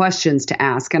know what questions to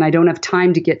ask and I don't have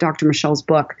time to get Dr. Michelle's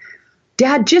book.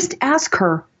 Dad, just ask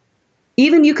her.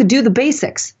 Even you could do the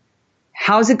basics.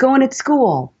 How's it going at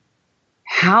school?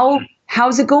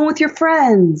 How's it going with your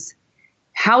friends?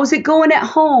 How's it going at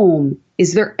home?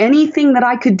 Is there anything that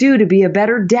I could do to be a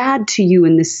better dad to you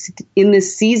in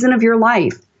this season of your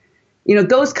life? You know,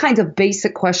 those kinds of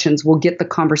basic questions will get the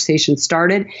conversation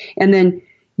started. And then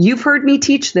you've heard me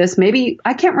teach this. Maybe,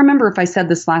 I can't remember if I said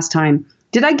this last time.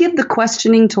 Did I give the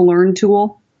questioning to learn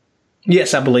tool?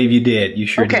 Yes, I believe you did. You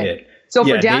sure did. So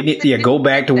for dad, go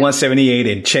back to 178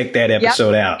 and check that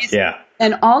episode out. Yeah.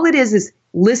 And all it is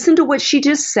listen to what she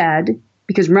just said,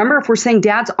 because remember, if we're saying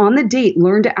dads on the date,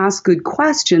 learn to ask good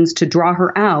questions to draw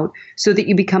her out so that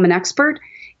you become an expert,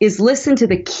 is listen to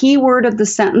the key word of the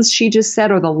sentence she just said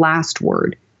or the last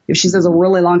word. If she says a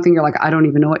really long thing, you're like, I don't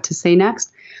even know what to say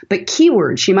next. But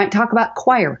keyword, she might talk about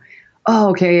choir. Oh,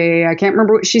 okay, I can't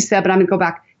remember what she said, but I'm going to go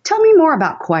back. Tell me more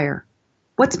about choir.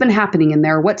 What's been happening in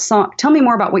there? What song? Tell me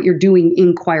more about what you're doing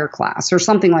in choir class or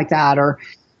something like that. Or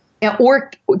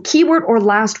keyword or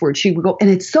last word. She would go, and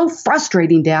it's so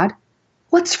frustrating, Dad.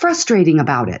 What's frustrating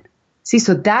about it? See,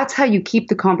 so that's how you keep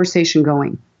the conversation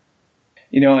going.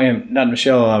 You know, and Dr.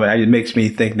 Michelle, it makes me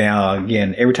think now,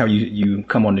 again, every time you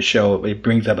come on the show, it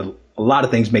brings up a lot of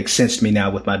things make sense to me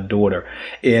now with my daughter.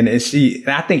 And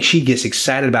I think she gets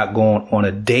excited about going on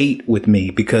a date with me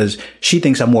because she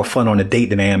thinks I'm more fun on a date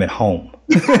than I am at home.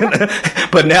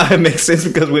 But now it makes sense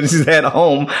because when she's at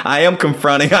home, I am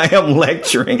confronting, I am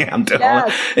lecturing, I'm doing,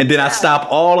 and then I stop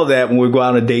all of that when we go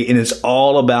out on a date, and it's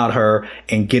all about her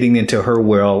and getting into her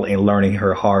world and learning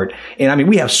her heart. And I mean,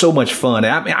 we have so much fun.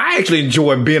 I mean, I actually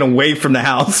enjoy being away from the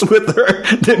house with her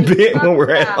than being when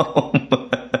we're at home.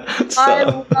 So, I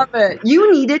love it.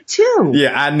 You need it too.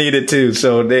 Yeah, I need it too.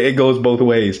 So it goes both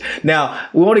ways. Now,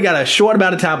 we only got a short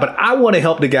amount of time, but I want to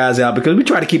help the guys out because we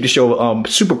try to keep the show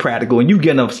super practical, and you've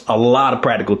given us a lot of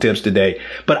practical tips today.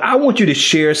 But I want you to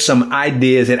share some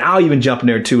ideas, and I'll even jump in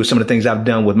there too with some of the things I've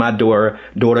done with my daughter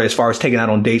as far as taking out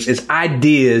on dates. Is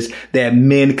ideas that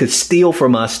men could steal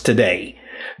from us today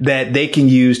that they can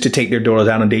use to take their daughters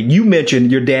out on a date. You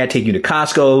mentioned your dad taking you to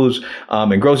Costco's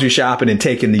and grocery shopping and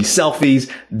taking these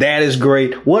selfies. That is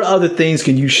great. What other things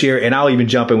can you share? And I'll even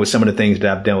jump in with some of the things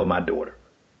that I've done with my daughter.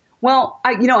 Well,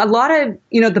 a lot of,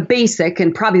 the basic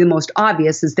and probably the most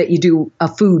obvious is that you do a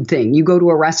food thing. You go to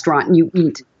a restaurant and you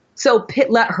eat. So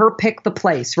let her pick the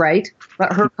place, right?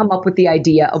 Let her come up with the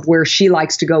idea of where she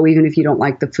likes to go, even if you don't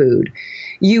like the food.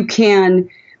 You can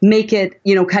make it,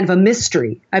 kind of a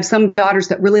mystery. I have some daughters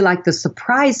that really like the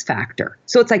surprise factor.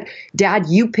 So it's like, Dad,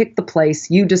 you pick the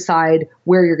place, you decide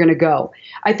where you're going to go.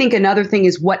 I think another thing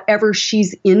is whatever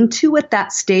she's into at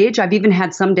that stage. I've even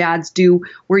had some dads do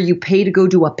where you pay to go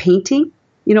do a painting.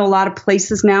 A lot of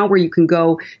places now where you can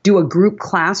go do a group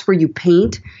class where you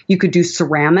paint. You could do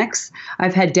ceramics.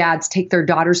 I've had dads take their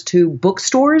daughters to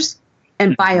bookstores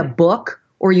and buy a book.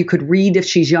 Or you could read, if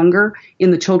she's younger,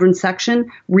 in the children's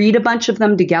section, read a bunch of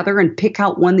them together and pick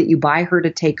out one that you buy her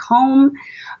to take home.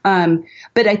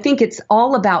 But I think it's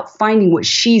all about finding what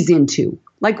she's into.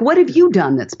 Like, what have you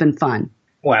done that's been fun?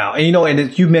 Wow. And,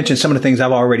 and you mentioned some of the things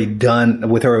I've already done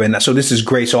with her. And so this is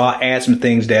great. So I'll add some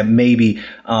things that maybe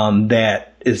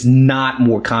that is not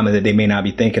more common that they may not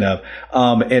be thinking of.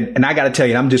 And I got to tell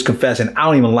you, I'm just confessing, I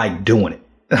don't even like doing it.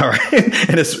 All right.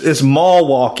 And it's mall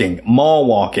walking,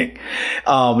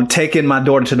 taking my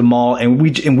daughter to the mall, and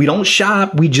we don't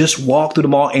shop. We just walk through the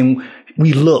mall and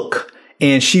we look,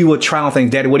 and she would try on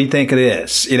things. Daddy, what do you think of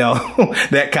this?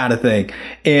 That kind of thing.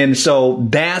 And so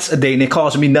that's a date, and it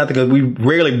costs me nothing because we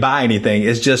rarely buy anything.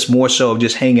 It's just more so of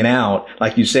just hanging out.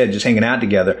 Like you said, just hanging out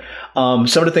together. Some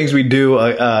of the things we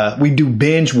do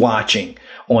binge watching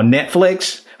on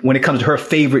Netflix. when it comes to her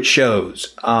favorite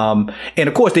shows. And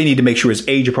of course, they need to make sure it's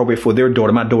age appropriate for their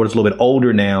daughter. My daughter's a little bit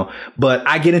older now, but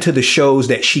I get into the shows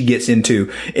that she gets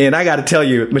into. And I got to tell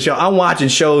you, Michelle, I'm watching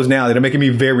shows now that are making me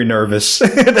very nervous. True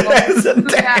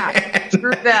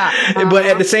that. But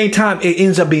at the same time, it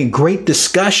ends up being great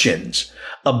discussions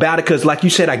about it. Because like you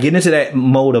said, I get into that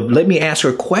mode of let me ask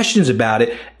her questions about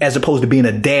it as opposed to being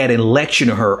a dad and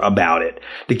lecturing her about it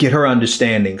to get her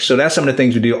understanding. So that's some of the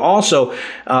things we do. Also,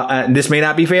 and this may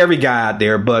not be for every guy out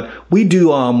there, but we do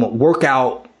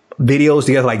workout videos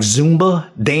together, like Zumba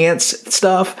dance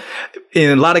stuff.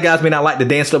 And a lot of guys may not like to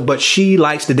dance stuff, but she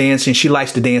likes to dance and she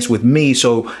likes to dance with me.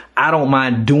 So I don't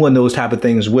mind doing those type of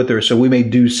things with her. So we may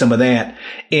do some of that.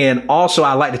 And also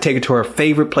I like to take her to her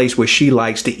favorite place where she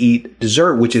likes to eat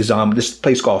dessert, which is this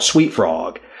place called Sweet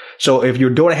Frog. So if your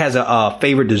daughter has a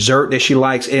favorite dessert that she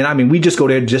likes, and I mean, we just go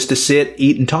there just to sit,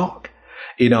 eat, and talk.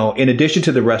 You know, in addition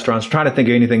to the restaurants, I'm trying to think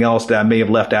of anything else that I may have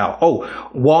left out. Oh,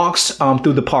 walks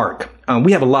through the park.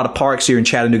 We have a lot of parks here in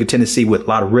Chattanooga, Tennessee, with a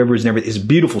lot of rivers and everything. It's a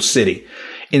beautiful city.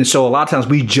 And so a lot of times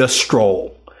we just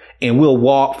stroll and we'll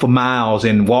walk for miles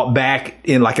and walk back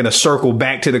in a circle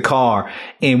back to the car.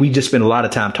 And we just spend a lot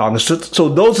of time talking. So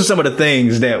those are some of the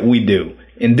things that we do,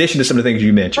 in addition to some of the things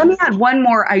you mentioned. Let me add one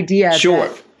more idea. Sure.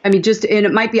 And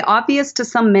it might be obvious to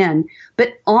some men,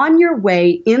 but on your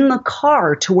way in the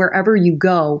car to wherever you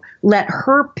go, let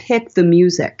her pick the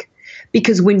music.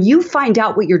 Because when you find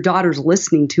out what your daughter's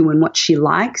listening to and what she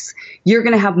likes, you're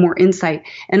going to have more insight.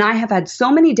 And I have had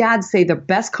so many dads say the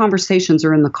best conversations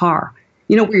are in the car,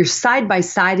 where you're side by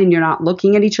side and you're not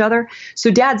looking at each other.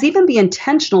 So dads, even be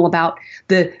intentional about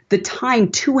the time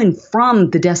to and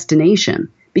from the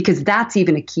destination, because that's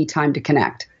even a key time to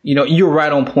connect. You're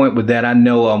right on point with that. I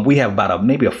know we have about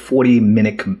maybe a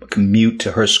 40-minute commute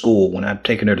to her school when I'm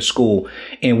taking her to school,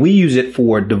 and we use it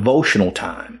for devotional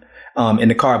time in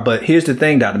the car. But here's the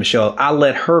thing, Dr. Michelle, I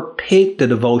let her pick the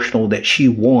devotional that she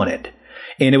wanted.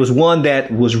 And it was one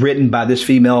that was written by this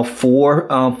female for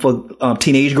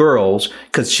teenage girls,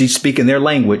 because she's speaking their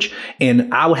language.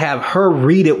 And I would have her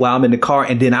read it while I'm in the car,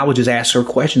 and then I would just ask her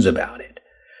questions about it.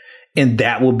 And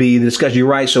that will be the discussion. You're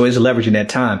right. So it's leveraging that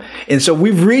time. And so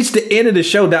we've reached the end of the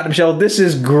show, Dr. Michelle. This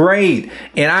is great.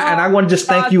 And I want to just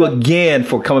thank you again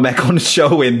for coming back on the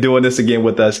show and doing this again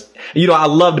with us. I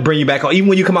love to bring you back on. Even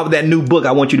when you come out with that new book,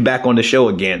 I want you to back on the show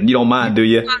again. You don't mind, do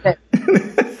you?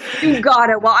 You got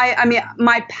it. Well, I mean,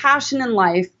 my passion in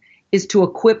life is to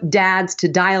equip dads to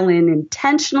dial in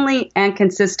intentionally and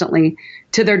consistently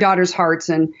to their daughters' hearts.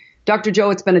 And Dr. Joe,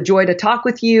 it's been a joy to talk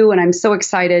with you, and I'm so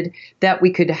excited that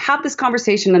we could have this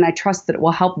conversation, and I trust that it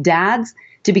will help dads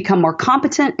to become more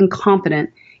competent and confident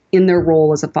in their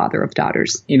role as a father of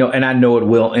daughters. And I know it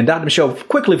will. And Dr. Michelle,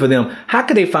 quickly for them, how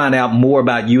can they find out more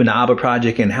about you and the Abba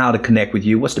Project and how to connect with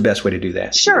you? What's the best way to do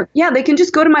that? Sure. Yeah, they can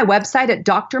just go to my website at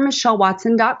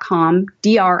drmichellewatson.com,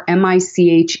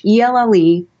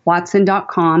 DRMICHELLE,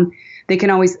 Watson.com. They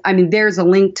can always, there's a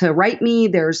link to write me.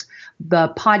 There's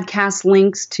the podcast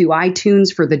links to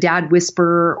iTunes for the Dad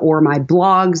Whisperer or my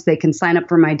blogs. They can sign up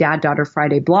for my Dad Daughter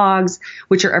Friday blogs,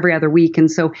 which are every other week.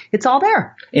 And so it's all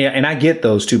there. Yeah, and I get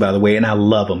those too, by the way, and I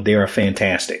love them. They are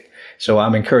fantastic. So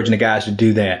I'm encouraging the guys to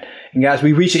do that. And guys,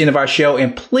 we reached the end of our show.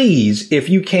 And please, if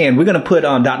you can, we're going to put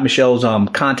Dr. Michelle's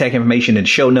contact information in the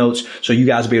show notes so you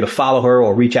guys will be able to follow her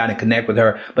or reach out and connect with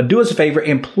her. But do us a favor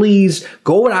and please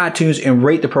go to iTunes and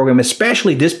rate the program,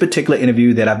 especially this particular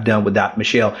interview that I've done with Dr.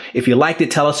 Michelle. If you liked it,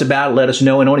 tell us about it. Let us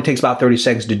know. It only takes about 30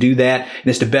 seconds to do that. And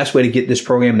it's the best way to get this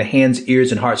program in the hands,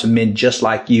 ears, and hearts of men just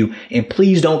like you. And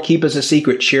please don't keep us a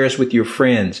secret. Share us with your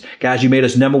friends. Guys, you made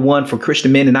us #1 for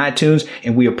Christian men in iTunes,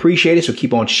 and we appreciate it. So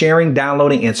keep on sharing,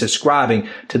 downloading, and subscribing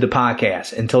to the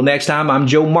podcast. Until next time, I'm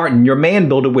Joe Martin, your man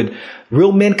builder with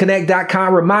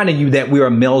RealMenConnect.com, reminding you that we are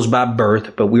males by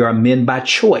birth, but we are men by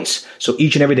choice. So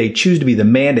each and every day, choose to be the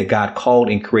man that God called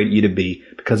and created you to be,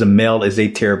 because a male is a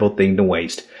terrible thing to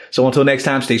waste. So until next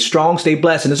time, stay strong, stay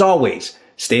blessed, and as always,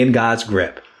 stay in God's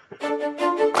grip.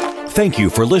 Thank you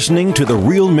for listening to the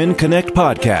Real Men Connect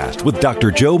podcast with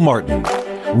Dr. Joe Martin.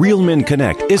 Real Men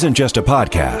Connect isn't just a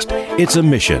podcast. It's a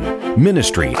mission,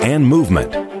 ministry, and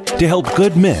movement to help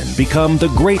good men become the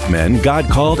great men God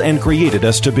called and created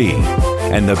us to be.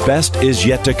 And the best is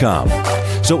yet to come.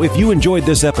 So if you enjoyed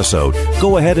this episode,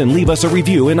 go ahead and leave us a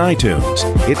review in iTunes.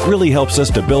 It really helps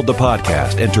us to build the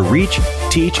podcast and to reach,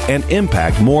 teach, and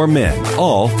impact more men,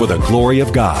 all for the glory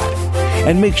of God.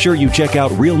 And make sure you check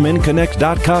out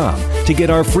RealMenConnect.com to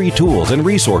get our free tools and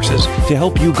resources to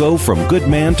help you go from good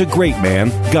man to great man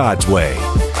God's way.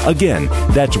 Again,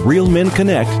 that's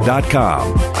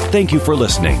RealMenConnect.com. Thank you for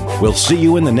listening. We'll see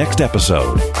you in the next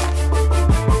episode.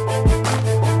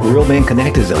 Real Men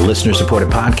Connect is a listener-supported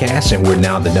podcast, and we're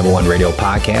now the #1 radio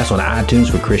podcast on iTunes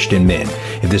for Christian men.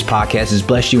 If this podcast has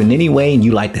blessed you in any way and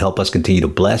you'd like to help us continue to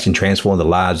bless and transform the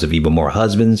lives of even more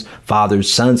husbands,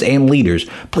 fathers, sons, and leaders,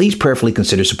 please prayerfully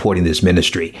consider supporting this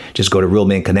ministry. Just go to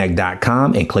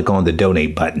realmenconnect.com and click on the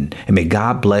donate button, and may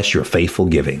God bless your faithful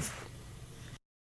giving.